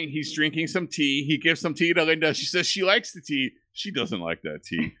recovering. He's drinking some tea. He gives some tea to Linda. She says she likes the tea. She doesn't like that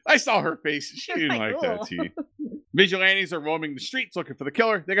tea. I saw her face. She didn't like that Ugh. tea. Vigilantes are roaming the streets looking for the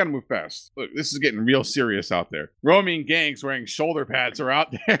killer. They gotta move fast. Look, this is getting real serious out there. Roaming gangs wearing shoulder pads are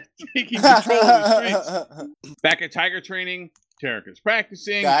out there taking control of the streets. Back at Tiger training, Tarek is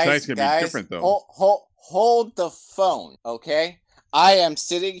practicing. Tonight's gonna be different though. Hold the phone, okay? I am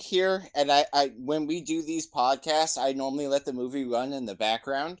sitting here, and I when we do these podcasts, I normally let the movie run in the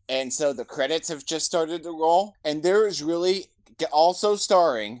background, and so the credits have just started to roll, and there is really also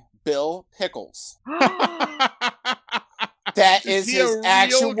starring Bill Pickles. That is he a his real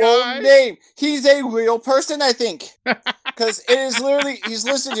actual guy? name. He's a real person, I think. Because it is literally, he's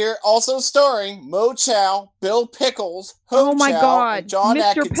listed here, also starring Mo Chow, Bill Pickles, Ho oh my Chow, God, and John Mr.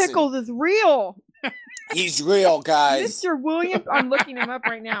 Atkinson. Pickles is real. He's real, guys. Mr. William, I'm looking him up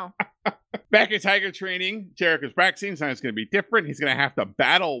right now. Back at Tiger training, Tarek is practicing. Tonight's going to be different. He's going to have to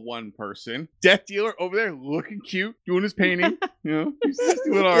battle one person. Death Dealer over there looking cute, doing his painting. You know, he's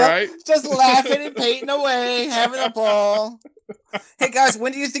doing all Yep, right. Just laughing and painting away, having a ball. Hey guys,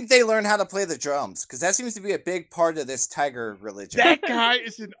 when do you think they learn how to play the drums? Because that seems to be a big part of this tiger religion. That guy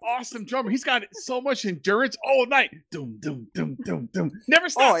is an awesome drummer. He's got so much endurance all night. Doom, doom, doom, doom, doom. Never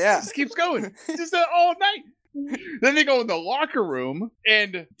stops. Oh, yeah. Just keeps going. Just all night. Then they go in the locker room,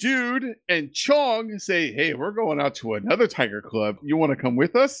 and Dude and Chong say, hey, we're going out to another tiger club. You want to come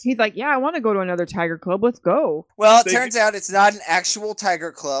with us? He's like, yeah, I want to go to another tiger club. Let's go. Well, it They- turns out it's not an actual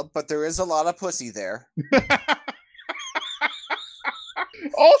tiger club, but there is a lot of pussy there.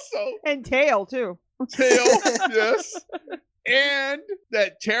 Also, And tail, too. tail, yes. And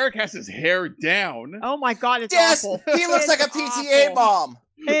that Tarek has his hair down. Oh my God, it's Yes, awful. he looks It's like a PTA awful. mom.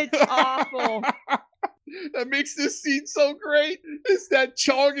 It's awful. that makes this scene so great is that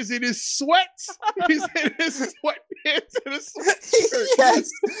Chong is in his sweats. He's in his sweatpants and a sweatshirt. Yes.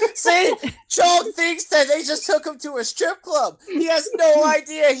 See, Chong thinks that they just took him to a strip club. He has no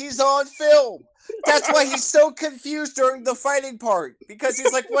idea he's on film. That's why he's so confused during the fighting part, because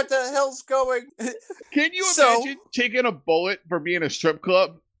he's like, what the hell's going? Can you imagine taking a bullet for being a strip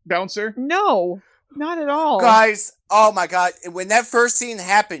club bouncer? No, not at all. Guys, oh my God. When that first scene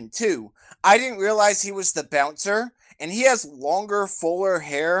happened, too, I didn't realize he was the bouncer, and he has longer, fuller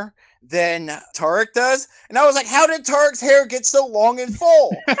hair than Tarek does. And I was like, how did Tarek's hair get so long and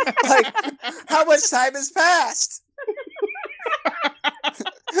full? Like, how much time has passed?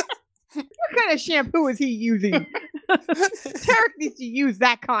 What kind of shampoo is he using? Tarek needs to use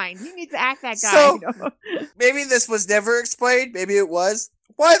that kind. He needs to ask that guy. So, maybe this was never explained. Maybe it was.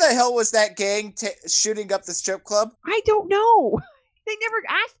 Why the hell was that gang shooting up the strip club? I don't know. They never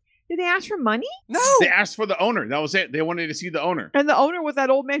asked. Did they ask for money? No. They asked for the owner. That was it. They wanted to see the owner. And the owner was that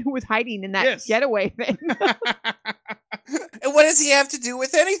old man who was hiding in that getaway thing. And what does he have to do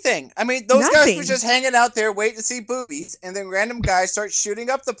with anything? I mean, those guys were just hanging out there waiting to see boobies, and then random guys start shooting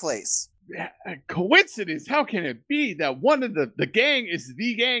up the place. Coincidence? How can it be that one of the gang is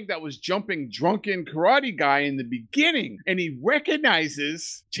the gang that was jumping drunken karate guy in the beginning, and he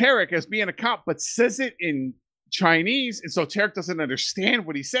recognizes Tarek as being a cop, but says it in Chinese, and so Tarek doesn't understand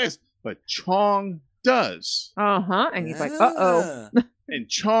what he says, but Chong does. And he's like, uh-oh. And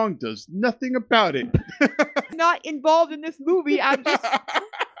Chong does nothing about it. Not involved in this movie. I'm just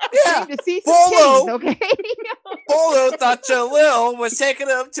to see some Bolo, titties, okay? Bolo thought Jalil was taking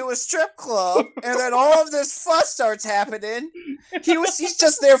him to a strip club, and then all of this fuss starts happening. He's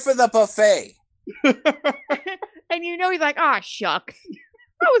just there for the buffet. And he's like, shucks.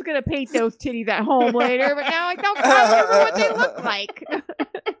 I was going to paint those titties at home later, but now I don't remember what they look like.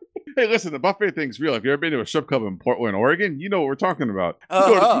 Hey, listen, the buffet thing's real. If you've ever been to a strip club in Portland, Oregon, you know what we're talking about.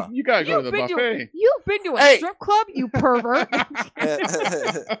 You gotta go to the buffet. You've been to a strip club, you pervert.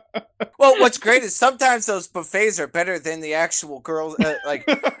 Well, what's great is sometimes those buffets are better than the actual girls.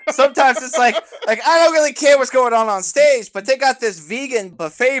 Sometimes it's like I don't really care what's going on stage, but they got this vegan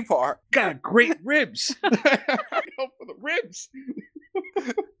buffet bar. Got great ribs. Go for the ribs.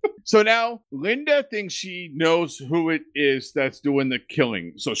 So now Linda thinks she knows who it is that's doing the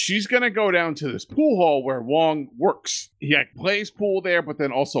killing. So she's going to go down to this pool hall where Wong works. He plays pool there, but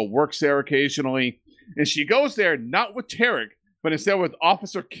then also works there occasionally. And she goes there not with Tarek, but instead with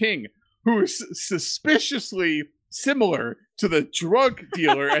Officer King, who is suspiciously similar to the drug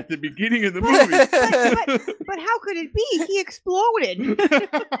dealer at the beginning of the movie. But how could it be? He exploded.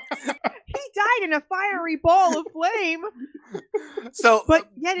 He died in a fiery ball of flame. But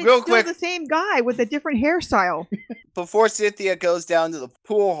yet it's still the same guy with a different hairstyle. Before Cynthia goes down to the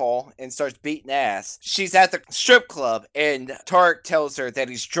pool hall and starts beating ass, she's at the strip club, and Tarek tells her that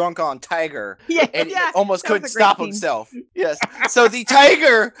he's drunk on Tiger and almost couldn't stop himself. Yes. So the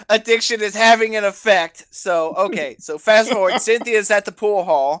Tiger addiction is having an effect. So fast forward, Cynthia's at the pool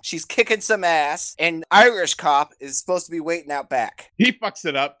hall. She's kicking some ass, and Irish cop is supposed to be waiting out back. He fucks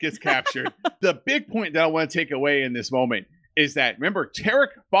it up, gets captured. The big point that I want to take away in this moment is that, remember, Tarek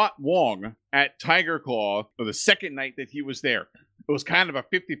fought Wong at Tiger Claw for the second night that he was there. It was kind of a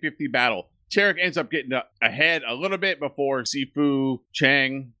 50-50 battle. Tarek ends up getting ahead a little bit before Sifu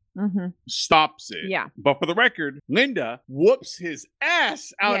Chang stops it. Yeah. But for the record, Linda whoops his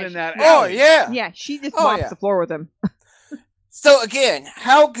ass out in that alley. Oh, yeah. Yeah, she just mops the floor with him. So again,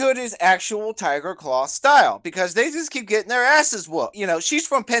 how good is actual Tiger Claw style? Because they just keep getting their asses whooped. You know, she's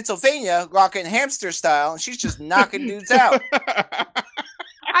from Pennsylvania, rocking hamster style, and she's just knocking dudes out.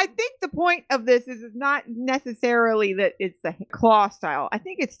 I think the point of this is not necessarily that it's the claw style. I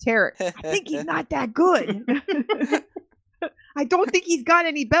think it's Tarek. I think he's not that good. I don't think he's got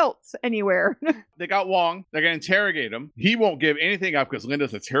any belts anywhere. They got Wong. They're going to interrogate him. He won't give anything up because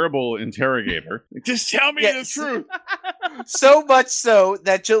Linda's a terrible interrogator. Just tell me the truth. So much so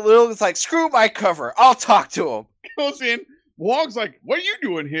that Jalil is like, screw my cover. I'll talk to him. Goes in. Wong's like, what are you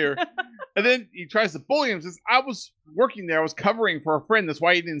doing here? And then he tries to bully him. Says, I was working there. I was covering for a friend. That's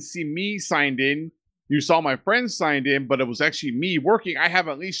why you didn't see me signed in. You saw my friends signed in, but it was actually me working. I have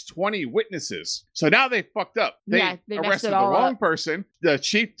at least 20 witnesses. So now they fucked up. They arrested the wrong person. The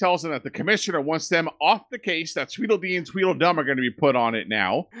chief tells them that the commissioner wants them off the case, that Tweedledee and Tweedledum are going to be put on it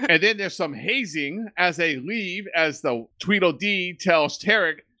now. And then there's some hazing as they leave, as the Tweedledee tells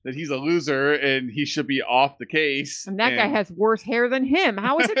Tarek that he's a loser and he should be off the case. And that guy has worse hair than him.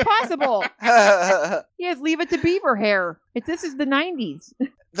 How is it possible? He has Leave It to Beaver hair. This is the 90s.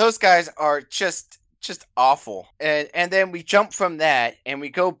 Those guys are just Just awful. And then we jump from that and we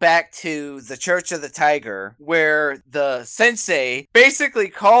go back to the Church of the Tiger, where the sensei basically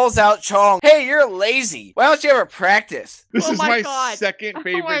calls out Chong, "Hey, you're lazy. Why don't you ever practice?" This is my God. second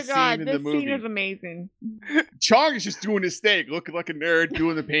favorite scene in the This movie. scene is amazing. Chong is just doing his thing, looking like a nerd,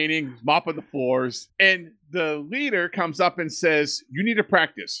 doing the painting, mopping the floors. And the leader comes up and says, "You need to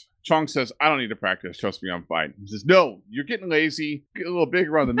practice." Chong says, "I don't need to practice. Trust me, I'm fine." He says, "No, you're getting lazy. Get a little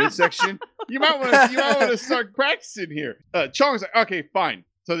bigger on the midsection. You might want to start practicing here." Chong's like, "Okay, fine."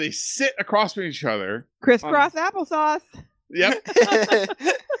 So they sit across from each other. Crisscross applesauce. Yep.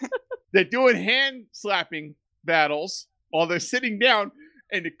 They're doing hand slapping battles while they're sitting down,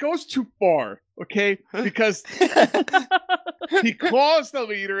 and it goes too far, okay? Because he claws the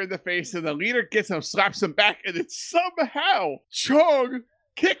leader in the face, and the leader gets him, slaps him back, and then somehow Chong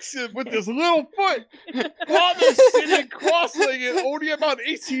kicks him with his little foot while they're sitting cross-legged, only about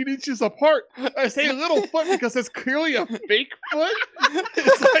 18 inches apart. I say little foot because it's clearly a fake foot.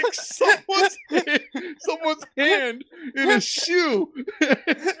 It's like someone's hand in a shoe.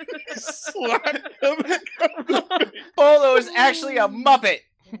 Slap him. Polo is actually a Muppet.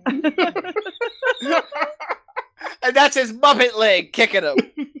 And that's his Muppet leg kicking him.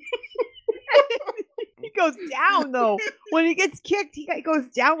 He goes down, though. When he gets kicked, he goes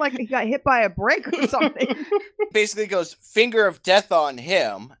down like he got hit by a brick or something. Basically goes finger of death on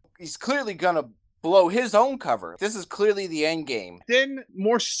him. He's clearly gonna blow his own cover. This is clearly the end game. Then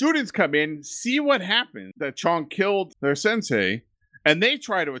more students come in, see what happened, that Chong killed their sensei, and they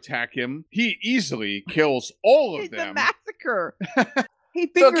try to attack him. He easily kills all of It's them. a massacre. He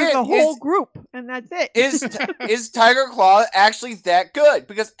fingers again, the whole group, and that's it. Is Tiger Claw actually that good?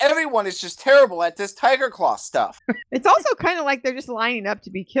 Because everyone is just terrible at this Tiger Claw stuff. It's also kind of like they're just lining up to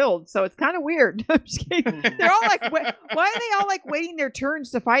be killed, so it's kind of weird. I'm just kidding. They're all like, why are they all like waiting their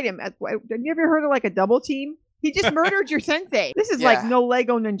turns to fight him? Have you ever heard of like a double team? He just murdered your sensei. This is like no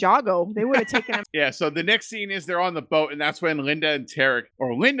Lego Ninjago. They would have taken him. Yeah, so the next scene is they're on the boat, and that's when Linda and Tarek,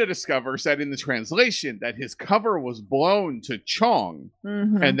 or Linda discovers that in the translation that his cover was blown to Chong.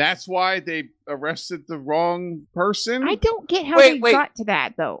 Mm-hmm. And that's why they arrested the wrong person. I don't get how they got to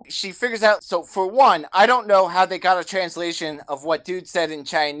that, though. She figures out, so for one, I don't know how they got a translation of what dude said in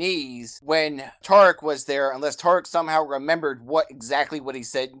Chinese when Tarek was there, unless Tarek somehow remembered exactly what he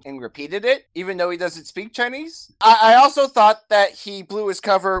said and repeated it, even though he doesn't speak Chinese. I also thought that he blew his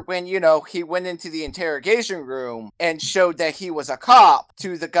cover when, he went into the interrogation room and showed that he was a cop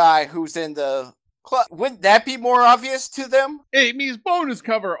to the guy who's in the club. Wouldn't that be more obvious to them? It means blown his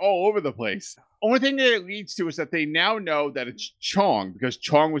cover all over the place. Only thing that it leads to is that they now know that it's Chong, because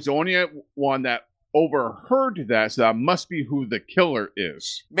Chong was the only one that overheard that, so that must be who the killer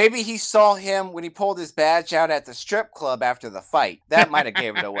is. Maybe he saw him when he pulled his badge out at the strip club after the fight. That might have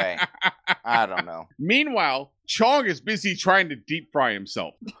gave it away. I don't know. Meanwhile, Chong is busy trying to deep fry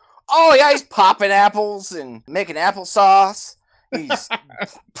himself. Oh yeah, he's popping apples and making applesauce. He's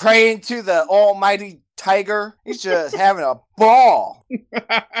praying to the almighty tiger. He's just having a ball.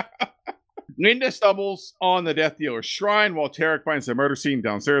 Linda stumbles on the Death Dealer's shrine while Tarek finds the murder scene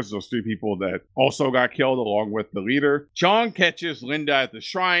downstairs. Those three people that also got killed along with the leader. Chong catches Linda at the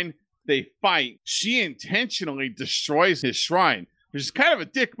shrine. They fight. She intentionally destroys his shrine, which is kind of a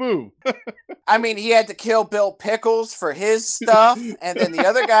dick move. I mean, he had to kill Bill Pickles for his stuff, and then the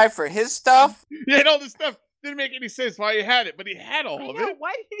other guy for his stuff. He had all this stuff. Didn't make any sense why he had it, but he had all of it.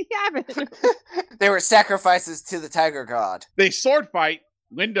 Why did he have it? They were sacrifices to the tiger god. They sword fight.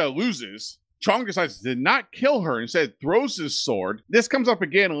 Linda loses. Chong decides to not kill her, instead throws his sword. This comes up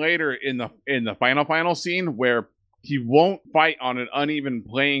again later in the final scene where he won't fight on an uneven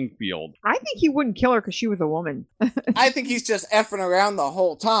playing field. I think he wouldn't kill her because she was a woman. I think he's just effing around the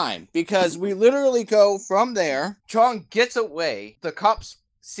whole time, because we literally go from there. Chong gets away. The cops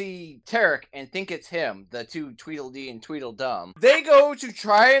see Tarek and think it's him, the two Tweedledee and Tweedledum. They go to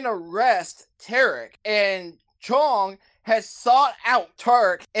try and arrest Tarek, and Chong has sought out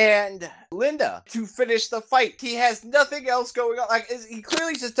Tarek and Linda to finish the fight. He has nothing else going on. Like, he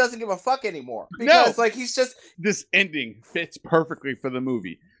clearly just doesn't give a fuck anymore. Because, he's just... This ending fits perfectly for the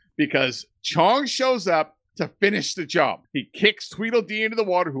movie, because Chong shows up to finish the job. He kicks Tweedledee into the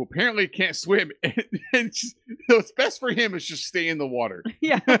water, who apparently can't swim, and what's best for him is just stay in the water.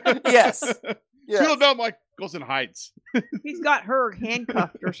 Yeah. Yes. Tweedledum, goes and hides. He's got her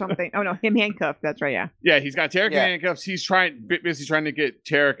handcuffed or something. Oh, no, him handcuffed. That's right, yeah. Yeah, he's got Tarek in handcuffs. He's busy trying to get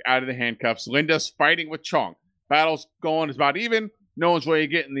Tarek out of the handcuffs. Linda's fighting with Chong. Battle's going, is about even. No one's really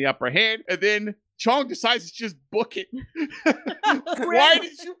getting the upper hand. And then Chong decides to just book it. Why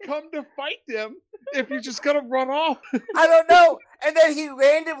did you come to fight them if you're just gonna run off? I don't know. And then he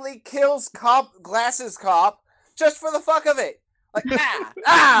randomly kills Glasses Cop just for the fuck of it. Like,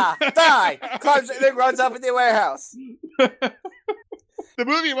 die! Climbs and then runs up in the warehouse. The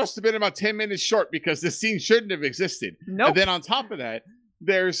movie must have been about 10 minutes short because this scene shouldn't have existed. Nope. And then on top of that,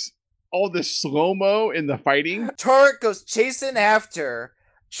 there's all this slow-mo in the fighting. Turek goes chasing after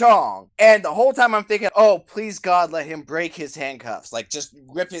Chong, and the whole time I'm thinking, oh, please God, let him break his handcuffs. Like, just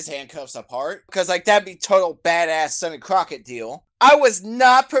rip his handcuffs apart. Because, like, that'd be total badass Sonny Crockett deal. I was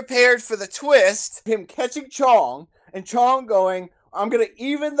not prepared for the twist. Him catching Chong, and Chong going, I'm gonna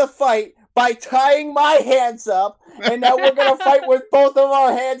even the fight by tying my hands up, and now we're gonna fight with both of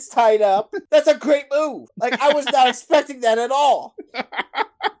our hands tied up. That's a great move. Like, I was not expecting that at all.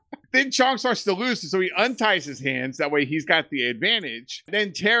 Then Chong starts to lose, so he unties his hands. That way he's got the advantage.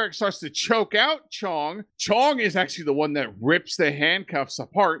 Then Tarek starts to choke out Chong. Chong is actually the one that rips the handcuffs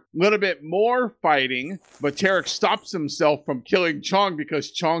apart. A little bit more fighting, but Tarek stops himself from killing Chong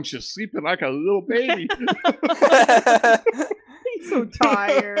because Chong's just sleeping like a little baby. He's so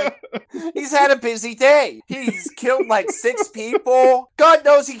tired. He's had a busy day. He's killed like 6 people. God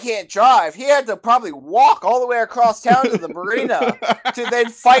knows he can't drive. He had to probably walk all the way across town to the marina to then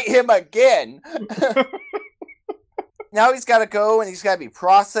fight him again. Now he's got to go and he's got to be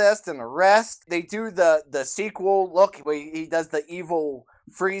processed and arrested. They do the sequel look where he does the evil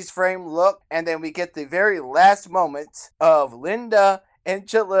freeze frame look. And then we get the very last moment of Linda and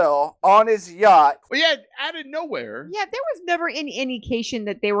Jalil on his yacht. Well, yeah, out of nowhere. Yeah, there was never any indication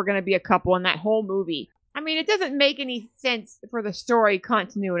that they were going to be a couple in that whole movie. I mean, it doesn't make any sense for the story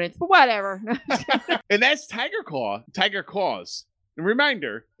continuity, but whatever. And that's Tiger Claws. And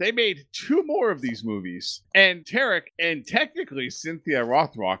reminder, they made 2 more of these movies. And Tarek and technically Cynthia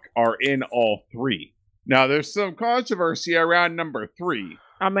Rothrock are in all 3. Now, there's some controversy around number 3.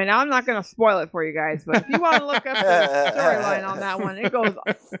 I mean, I'm not going to spoil it for you guys, but if you want to look up the storyline on that one,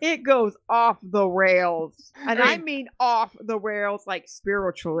 it goes off the rails. And I mean off the rails, like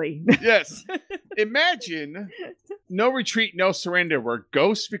spiritually. Yes. Imagine No Retreat, No Surrender, where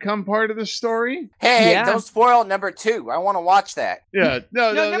ghosts become part of the story. Hey, don't spoil number 2. I want to watch that. Yeah.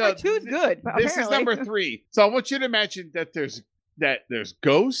 No, number 2 is good. This is number 3. So I want you to imagine that there's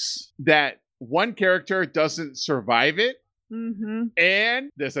ghosts, that one character doesn't survive it. Mm-hmm.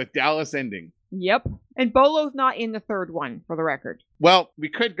 And there's a Dallas ending. Yep. And Bolo's not in the 3rd one, for the record. Well, we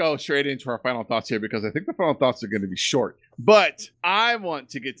could go straight into our final thoughts here because I think the final thoughts are going to be short. But I want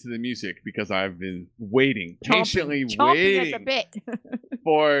to get to the music because I've been patiently waiting at the bit.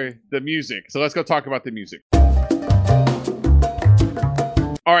 for the music. So let's go talk about the music.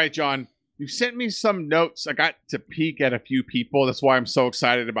 All right, John. You sent me some notes. I got to peek at a few people. That's why I'm so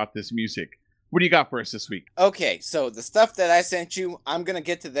excited about this music. What do you got for us this week? Okay, so the stuff that I sent you, I'm going to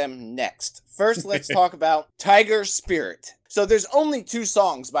get to them next. First, let's talk about Tiger Spirit. So there's only 2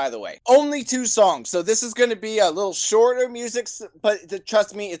 songs, by the way. Only 2 songs. So this is going to be a little shorter music, but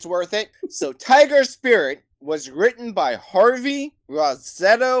trust me, it's worth it. So Tiger Spirit was written by Harvey,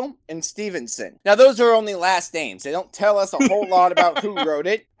 Rossetto, and Stevenson. Now, those are only last names. They don't tell us a whole lot about who wrote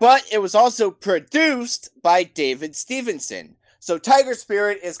it, but it was also produced by David Stevenson. So Tiger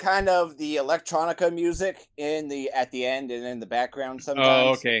Spirit is kind of the electronica music at the end and in the background sometimes.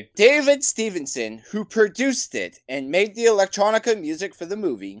 Oh, okay. David Stevenson, who produced it and made the electronica music for the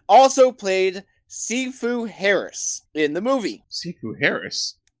movie, also played Sifu Harris in the movie. Sifu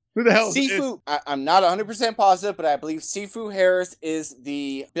Harris? Who the hell Sifu, I'm not 100% positive, but I believe Sifu Harris is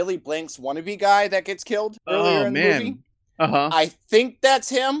the Billy Blanks wannabe guy that gets killed earlier in the movie. Uh-huh. I think that's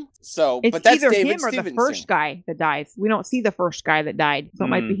him. So, it's but that's either David him or Stevenson. the first guy that dies. We don't see the first guy that died, so it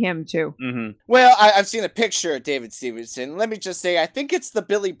might be him too. Mm-hmm. Well, I've seen a picture of David Stevenson. Let me just say, I think it's the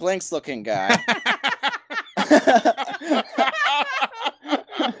Billy Blanks looking guy.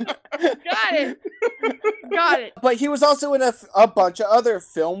 Got it. But he was also in a bunch of other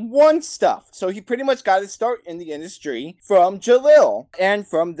Film One stuff. So he pretty much got his start in the industry from Jalil. And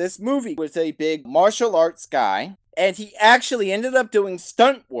from this movie. He was a big martial arts guy. And he actually ended up doing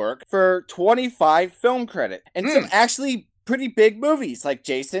stunt work for 25 film credit. And some actually pretty big movies like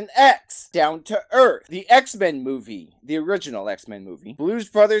Jason X, Down to Earth, the X-Men movie, the original X-Men movie, Blues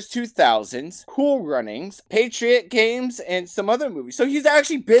Brothers 2000s, Cool Runnings, Patriot Games, and some other movies. So he's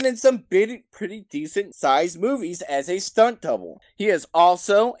actually been in some pretty decent sized movies as a stunt double. He is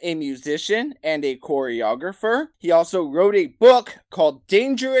also a musician and a choreographer. He also wrote a book called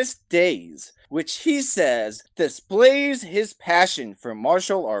Dangerous Days, which he says displays his passion for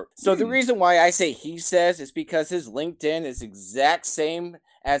martial art. So the reason why I say he says is because his LinkedIn is exact same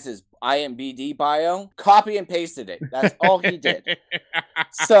as his IMDb bio, copy and pasted it. That's all he did.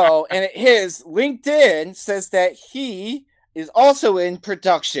 So, and his LinkedIn says that he is also in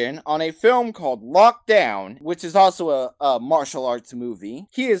production on a film called Lockdown, which is also a martial arts movie.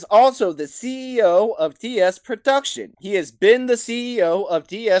 He is also the CEO of DS Production. He has been the CEO of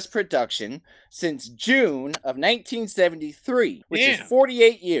DS Production since June of 1973, which is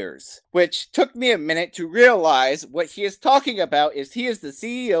 48 years, which took me a minute to realize what he is talking about is he is the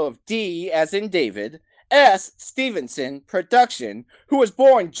CEO of D, as in David, S. Stevenson Production, who was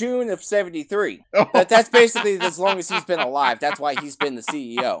born June of 73. That's basically as long as he's been alive. That's why he's been the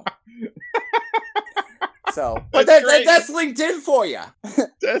CEO. So, but that's LinkedIn for you.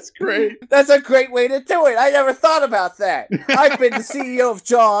 That's great. That's a great way to do it. I never thought about that. I've been the CEO of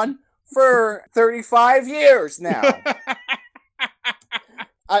John for 35 years now.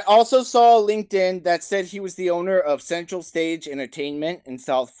 I also saw a LinkedIn that said he was the owner of Central Stage Entertainment in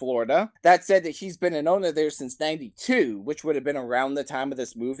South Florida. That said that he's been an owner there since 92, which would have been around the time of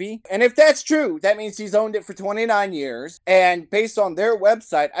this movie. And if that's true, that means he's owned it for 29 years. And based on their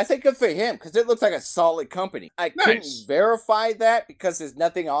website, I think good for him, because it looks like a solid company. I couldn't verify that because there's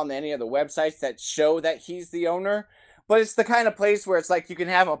nothing on any of the websites that show that he's the owner. But it's the kind of place where it's like you can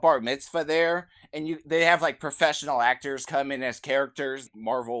have a bar mitzvah there, and they have like professional actors come in as characters,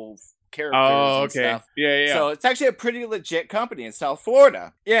 Marvel characters and stuff. Yeah. So it's actually a pretty legit company in South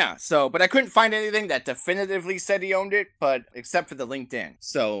Florida. Yeah, but I couldn't find anything that definitively said he owned it, but except for the LinkedIn.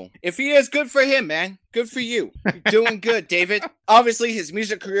 So if he is, good for him, man. Good for you. You're doing good, David. Obviously, his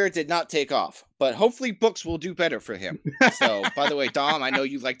music career did not take off, but hopefully books will do better for him. So, by the way, Dom, I know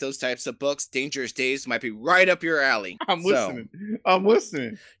you like those types of books. Dangerous Days might be right up your alley. I'm listening.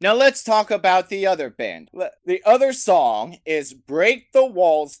 Now let's talk about the other band. The other song is Break the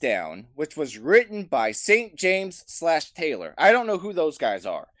Walls Down, which was written by St. James / Taylor. I don't know who those guys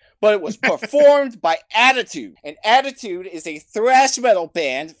are, but it was performed by Attitude. And Attitude is a thrash metal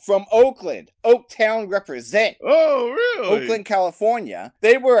band from Oakland. Oaktown represent. Oh, really? Oakland, California.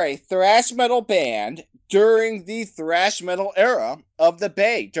 They were a thrash metal band during the thrash metal era of the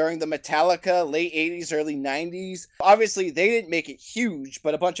Bay, during the Metallica late 80s, early 90s. Obviously, they didn't make it huge,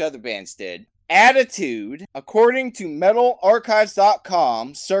 but a bunch of other bands did. Attitude, according to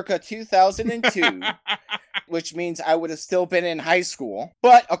metalarchives.com, circa 2002, which means I would have still been in high school.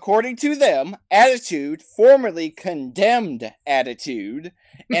 But according to them, Attitude formerly condemned Attitude,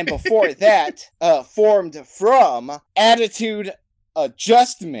 and before that, formed from Attitude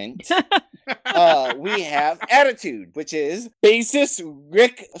Adjustment. We have Attitude, which is bassist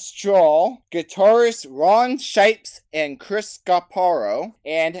Rick Strahl, guitarist Ron Shipes and Chris Scaparo,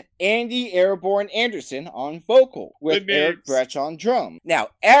 and Andy Airborne Anderson on vocal, with Eric Bretsch on drum. Now,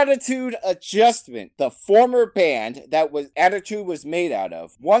 Attitude Adjustment, the former band that Attitude was made out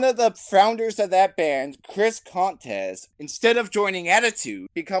of, one of the founders of that band, Chris Contes, instead of joining Attitude,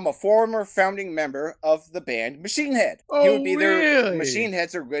 become a former founding member of the band Machine Head. Oh, he would be really? their Machine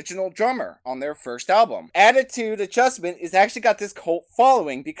Head's original drummer on their first album. Attitude Adjustment is actually got this cult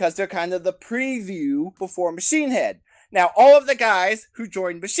following because they're kind of the preview before Machine Head. Now, all of the guys who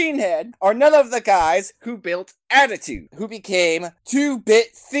joined Machine Head are none of the guys who built Attitude, who became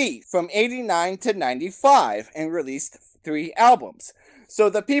 2-Bit Thief from 89 to 95 and released 3 albums. So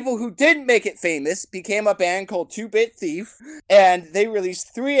the people who didn't make it famous became a band called 2-Bit Thief, and they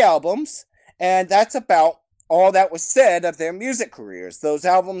released 3 albums, and that's about all that was said of their music careers. Those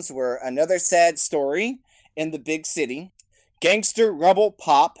albums were Another Sad Story in the Big City, Gangster Rebel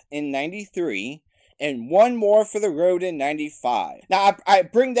Pop in 93, and One More for the Road in 95. Now, I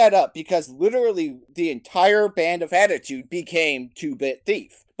bring that up because literally the entire band of Attitude became 2-Bit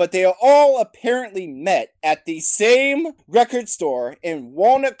Thief. But they all apparently met at the same record store in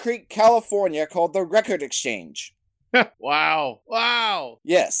Walnut Creek, California called the Record Exchange. Wow.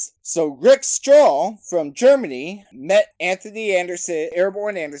 Yes. So Rick Strahl from Germany met Anthony Anderson,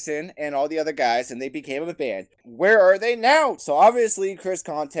 Airborne Anderson, and all the other guys, and they became a band. Where are they now? So obviously Chris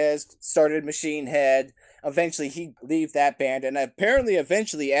Contes started Machine Head. Eventually he'd leave that band, and apparently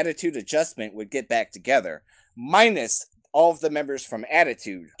eventually Attitude Adjustment would get back together, minus all of the members from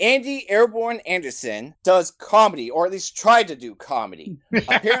Attitude. Andy Airborne Anderson does comedy, or at least tried to do comedy.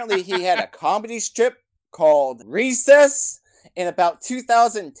 Apparently he had a comedy strip called Recess in about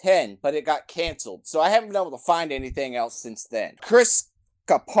 2010, but it got canceled, so I haven't been able to find anything else since then. Chris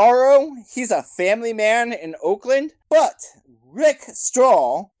Scaparo, he's a family man in Oakland, but Rick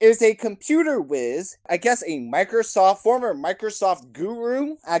Strahl is a computer whiz, I guess a former Microsoft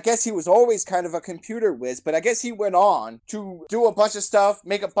guru. I guess he was always kind of a computer whiz, but I guess he went on to do a bunch of stuff,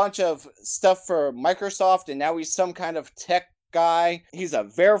 make a bunch of stuff for Microsoft, and now he's some kind of tech guy. He's a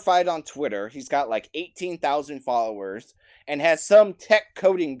verified on Twitter. He's got like 18,000 followers and has some tech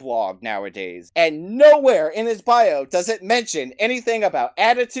coding blog nowadays. And nowhere in his bio does it mention anything about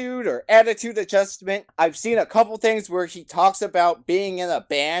attitude or attitude adjustment. I've seen a couple things where he talks about being in a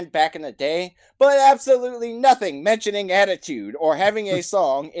band back in the day, but absolutely nothing mentioning attitude or having a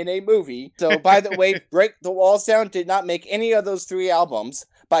song in a movie. So, by the way, Break the Walls Down did not make any of those 3 albums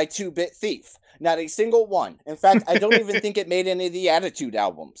by 2-Bit Thief. Not a single one. In fact, I don't even think it made any of the Attitude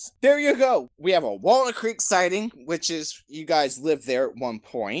albums. There you go. We have a Walnut Creek sighting, which is, you guys lived there at one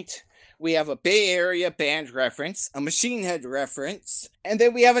point. We have a Bay Area band reference, a Machine Head reference, and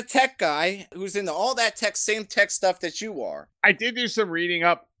then we have a tech guy who's into all that same tech stuff that you are. I did do some reading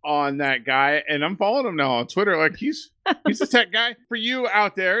up on that guy, and I'm following him now on Twitter. Like, he's a tech guy. For you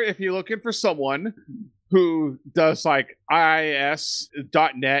out there, if you're looking for someone who does like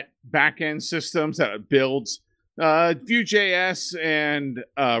IIS.NET backend systems that builds Vue.js and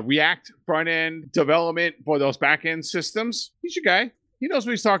React front end development for those backend systems, he's your guy. He knows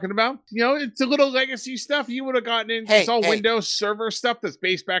what he's talking about. You know, it's a little legacy stuff. You would have gotten into it's all Windows Server stuff that's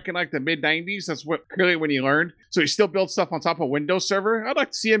based back in like the mid 90s. That's what clearly when he learned. So he still builds stuff on top of Windows Server. I'd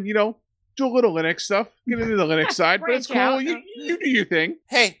like to see him, you know, do a little Linux stuff. Get into the Linux side, but it's cool. You do your thing.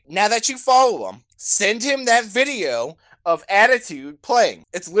 Hey, now that you follow him, send him that video of Attitude playing.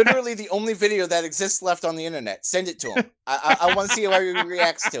 It's literally the only video that exists left on the internet. Send it to him. I want to see how he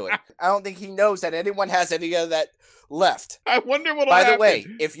reacts to it. I don't think he knows that anyone has any of that left. I wonder what. By the way,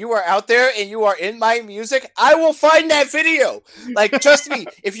 if you are out there and you are in my music, I will find that video. Like, trust me,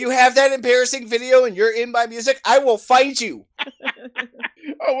 if you have that embarrassing video and you're in my music, I will find you.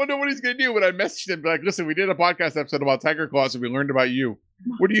 I wonder what he's going to do when I message him. Like, listen, we did a podcast episode about Tiger Claws and we learned about you.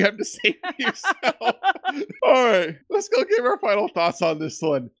 What do you have to say for yourself? All right, let's go give our final thoughts on this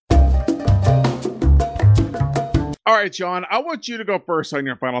one. All right, John, I want you to go first on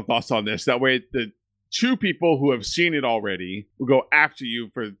your final thoughts on this. That way, the 2 people who have seen it already will go after you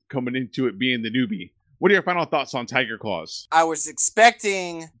for coming into it being the newbie. What are your final thoughts on Tiger Claws? I was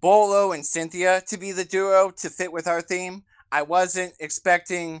expecting Bolo and Cynthia to be the duo to fit with our theme. I wasn't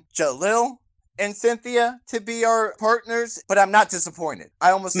expecting Jalil and Cynthia to be our partners, but I'm not disappointed.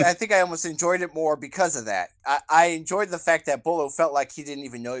 I think I almost enjoyed it more because of that. I enjoyed the fact that Bolo felt like he didn't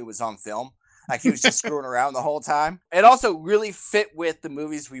even know he was on film. Like he was just screwing around the whole time. It also really fit with the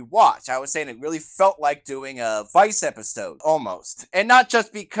movies we watch. I was saying it really felt like doing a Vice episode, almost. And not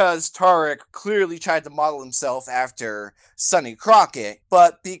just because Tarek clearly tried to model himself after Sonny Crockett,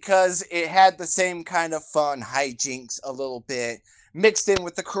 but because it had the same kind of fun hijinks a little bit, mixed in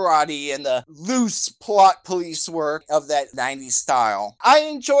with the karate and the loose plot police work of that 90s style. I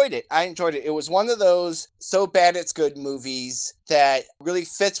enjoyed it. It was one of those so bad it's good movies that really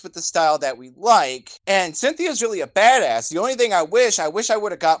fits with the style that we like. And Cynthia's really a badass. The only thing I wish I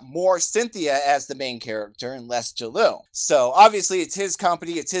would have got more Cynthia as the main character and less Jalil. So obviously it's his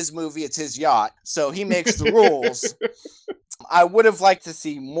company, it's his movie, it's his yacht. So he makes the rules. I would have liked to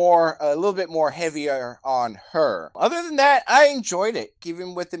see a little bit more heavier on her. Other than that, I enjoyed it.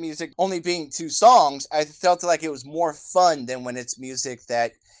 Even with the music only being 2 songs, I felt like it was more fun than when it's music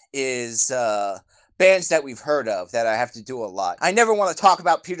that is bands that we've heard of that I have to do a lot. I never want to talk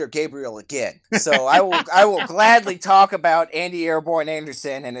about Peter Gabriel again. So I will gladly talk About Andy Airborne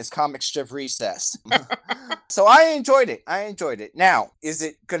Anderson and his comic strip Recess. So I enjoyed it. Now, is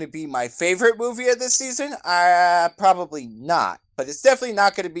it going to be my favorite movie of this season? Probably not. But it's definitely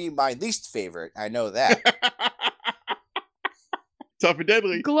not going to be my least favorite. I know that. Tough and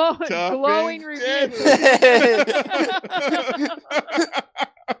deadly. Glowing review.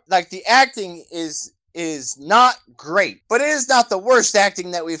 Like, the acting is not great, but it is not the worst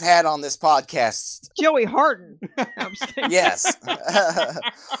acting that we've had on this podcast. Joey Harden. Yes.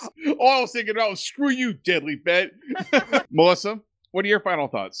 All I was thinking about was screw you, Deadly Bet. Melissa, what are your final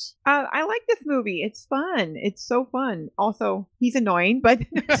thoughts? I like this movie. It's fun. It's so fun. Also, he's annoying, but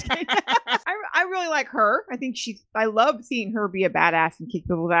no, just kidding. I really like her. I love seeing her be a badass and kick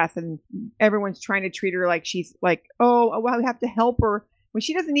people's ass, and everyone's trying to treat her like she's like, oh, well, we have to help her. When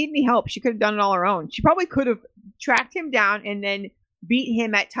she doesn't need any help, she could have done it all her own. She probably could have tracked him down and then beat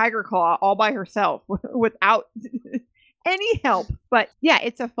him at Tiger Claw all by herself without any help. But yeah,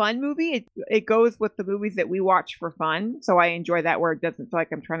 it's a fun movie. It goes with the movies that we watch for fun. So I enjoy that where it doesn't feel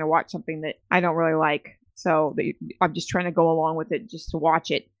like I'm trying to watch something that I don't really like. So I'm just trying to go along with it just to watch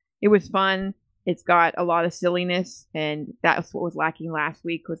it. It was fun. It's got a lot of silliness, and that's what was lacking last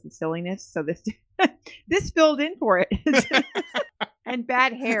week was the silliness. So this filled in for it. And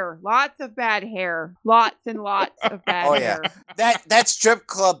bad hair. Lots of bad hair. Lots and lots of bad Oh yeah, hair. that strip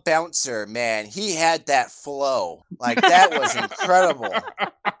club bouncer, man, he had that flow. Like that was incredible.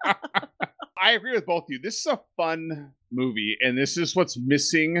 I agree with both of you. This is a fun movie, and this is what's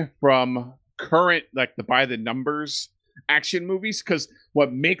missing from current, like the by the numbers action movies. Because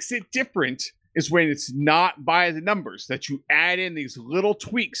what makes it different is when it's not by the numbers, that you add in these little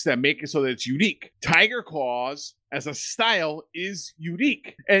tweaks that make it so that it's unique. Tiger Claws as a style is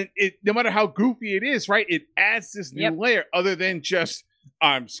unique, and it, no matter how goofy it is, right, it adds this new layer other than just,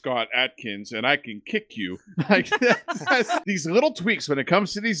 I'm Scott Adkins and I can kick you. Like these little tweaks when it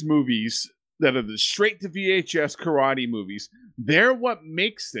comes to these movies that are the straight to VHS karate movies, they're what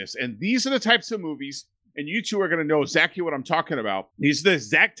makes this. And these are the types of movies, and you two are going to know exactly what I'm talking about. These are the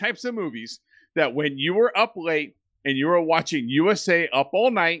exact types of movies that when you were up late and you were watching USA Up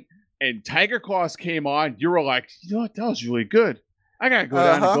All Night and Tiger Claws came on, you were like, you know what, that was really good. I gotta go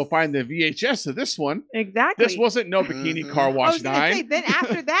down and go find the VHS of this one. Exactly. This wasn't no Bikini Car Wash 9. Say, then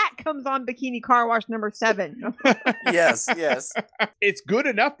after that comes on Bikini Car Wash number 7. Yes. It's good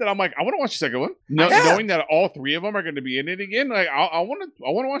enough that I'm like, I want to watch the second one. Knowing that all three of them are going to be in it again. Like, I want to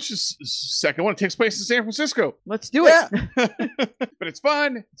watch this second one. It takes place in San Francisco. Let's do it. But it's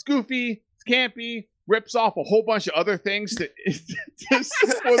fun. It's goofy. It's campy. Rips off a whole bunch of other things for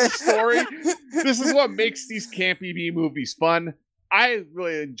the story. This is what makes these campy B movies fun. I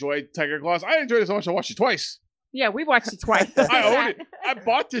really enjoyed Tiger Claws. I enjoyed it so much I watched it twice. Yeah, we watched it twice. I own it. I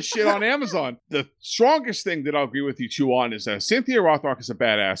bought this shit on Amazon. The strongest thing that I'll agree with you two on is that Cynthia Rothrock is a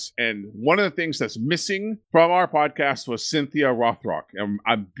badass. And one of the things that's missing from our podcast was Cynthia Rothrock. And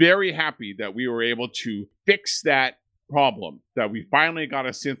I'm very happy that we were able to fix that problem, that we finally got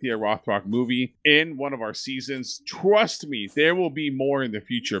a Cynthia Rothrock movie in one of our seasons. Trust me, there will be more in the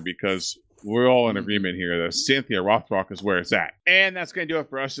future because we're all in agreement here that Cynthia Rothrock is where it's at. And that's going to do it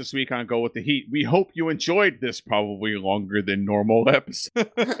for us this week on Go With The Heat. We hope you enjoyed this probably longer than normal episode.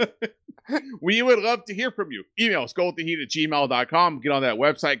 We would love to hear from you. Email us, gowiththeheat@gmail.com. Get on that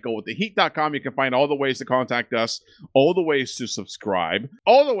website, gowiththeheat.com. You can find all the ways to contact us, all the ways to subscribe,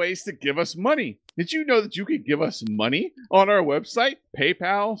 all the ways to give us money. Did you know that you could give us money on our website?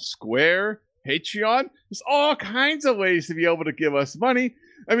 PayPal, Square, Patreon. There's all kinds of ways to be able to give us money.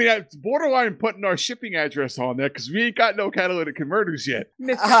 I mean, it's borderline putting our shipping address on there because we ain't got no catalytic converters yet.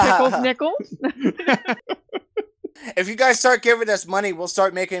 Mr. Nichols. If you guys start giving us money, we'll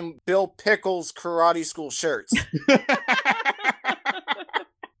start making Bill Pickles karate school shirts.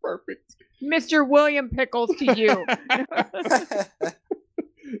 Perfect. Mr. William Pickles to you.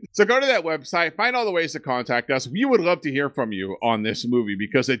 So go to that website, find all the ways to contact us. We would love to hear from you on this movie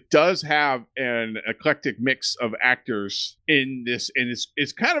because it does have an eclectic mix of actors in this, and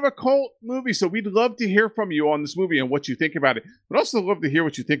it's kind of a cult movie. So we'd love to hear from you on this movie and what you think about it. But also love to hear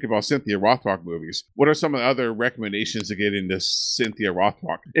what you think about Cynthia Rothrock movies. What are some of the other recommendations to get into Cynthia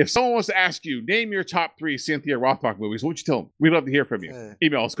Rothrock? If someone was to ask you, name your top 3 Cynthia Rothrock movies, what would you tell them? We'd love to hear from you.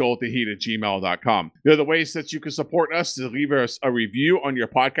 Email us, gowiththeheat@gmail.com. There are the ways that you can support us to leave us a review on your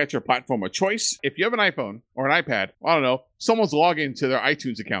podcatcher platform of choice. If you have an iPhone or an iPad, I don't know, someone's logging into their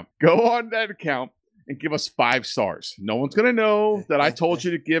iTunes account. Go on that account and give us 5 stars. No one's going to know that I told you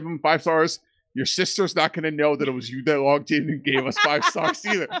to give them 5 stars. Your sister's not going to know that it was you that logged in and gave us 5 stars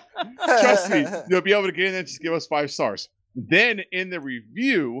either. Trust me, you'll be able to get in and just give us 5 stars. Then in the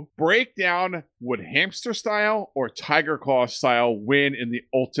review, break down would Hamster Style or Tiger Claw Style win in the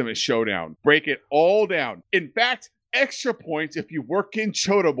ultimate showdown. Break it all down. In fact, extra points if you work in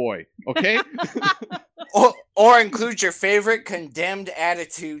Chota Boy, okay? or include your favorite Condemned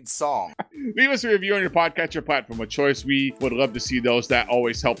Attitude song. Leave us a review on your podcatcher platform of choice. We would love to see those. That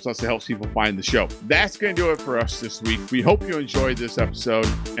always helps us. It helps people find the show. That's going to do it for us this week. We hope you enjoyed this episode,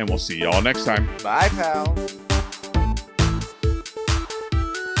 and we'll see y'all next time. Bye, pal.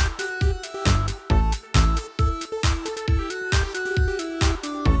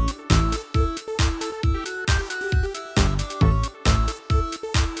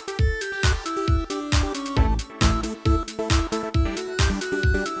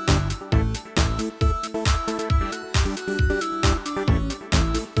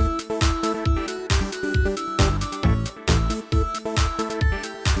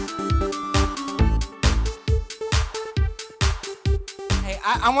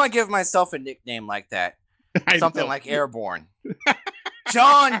 I want to give myself a nickname like that. Something like Airborne.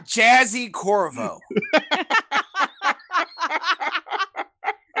 John Jazzy Corvo.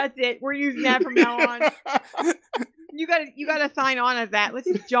 That's it. We're using that from now on. You gotta sign on as that. Let's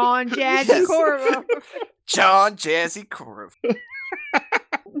John Jazzy Corvo. John Jazzy Corvo.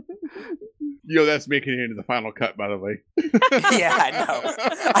 That's making it into the final cut, by the way. Yeah, I know.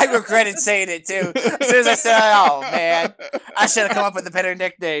 I regretted saying it too. As soon as I said, "Oh man, I should have come up with a better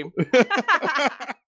nickname."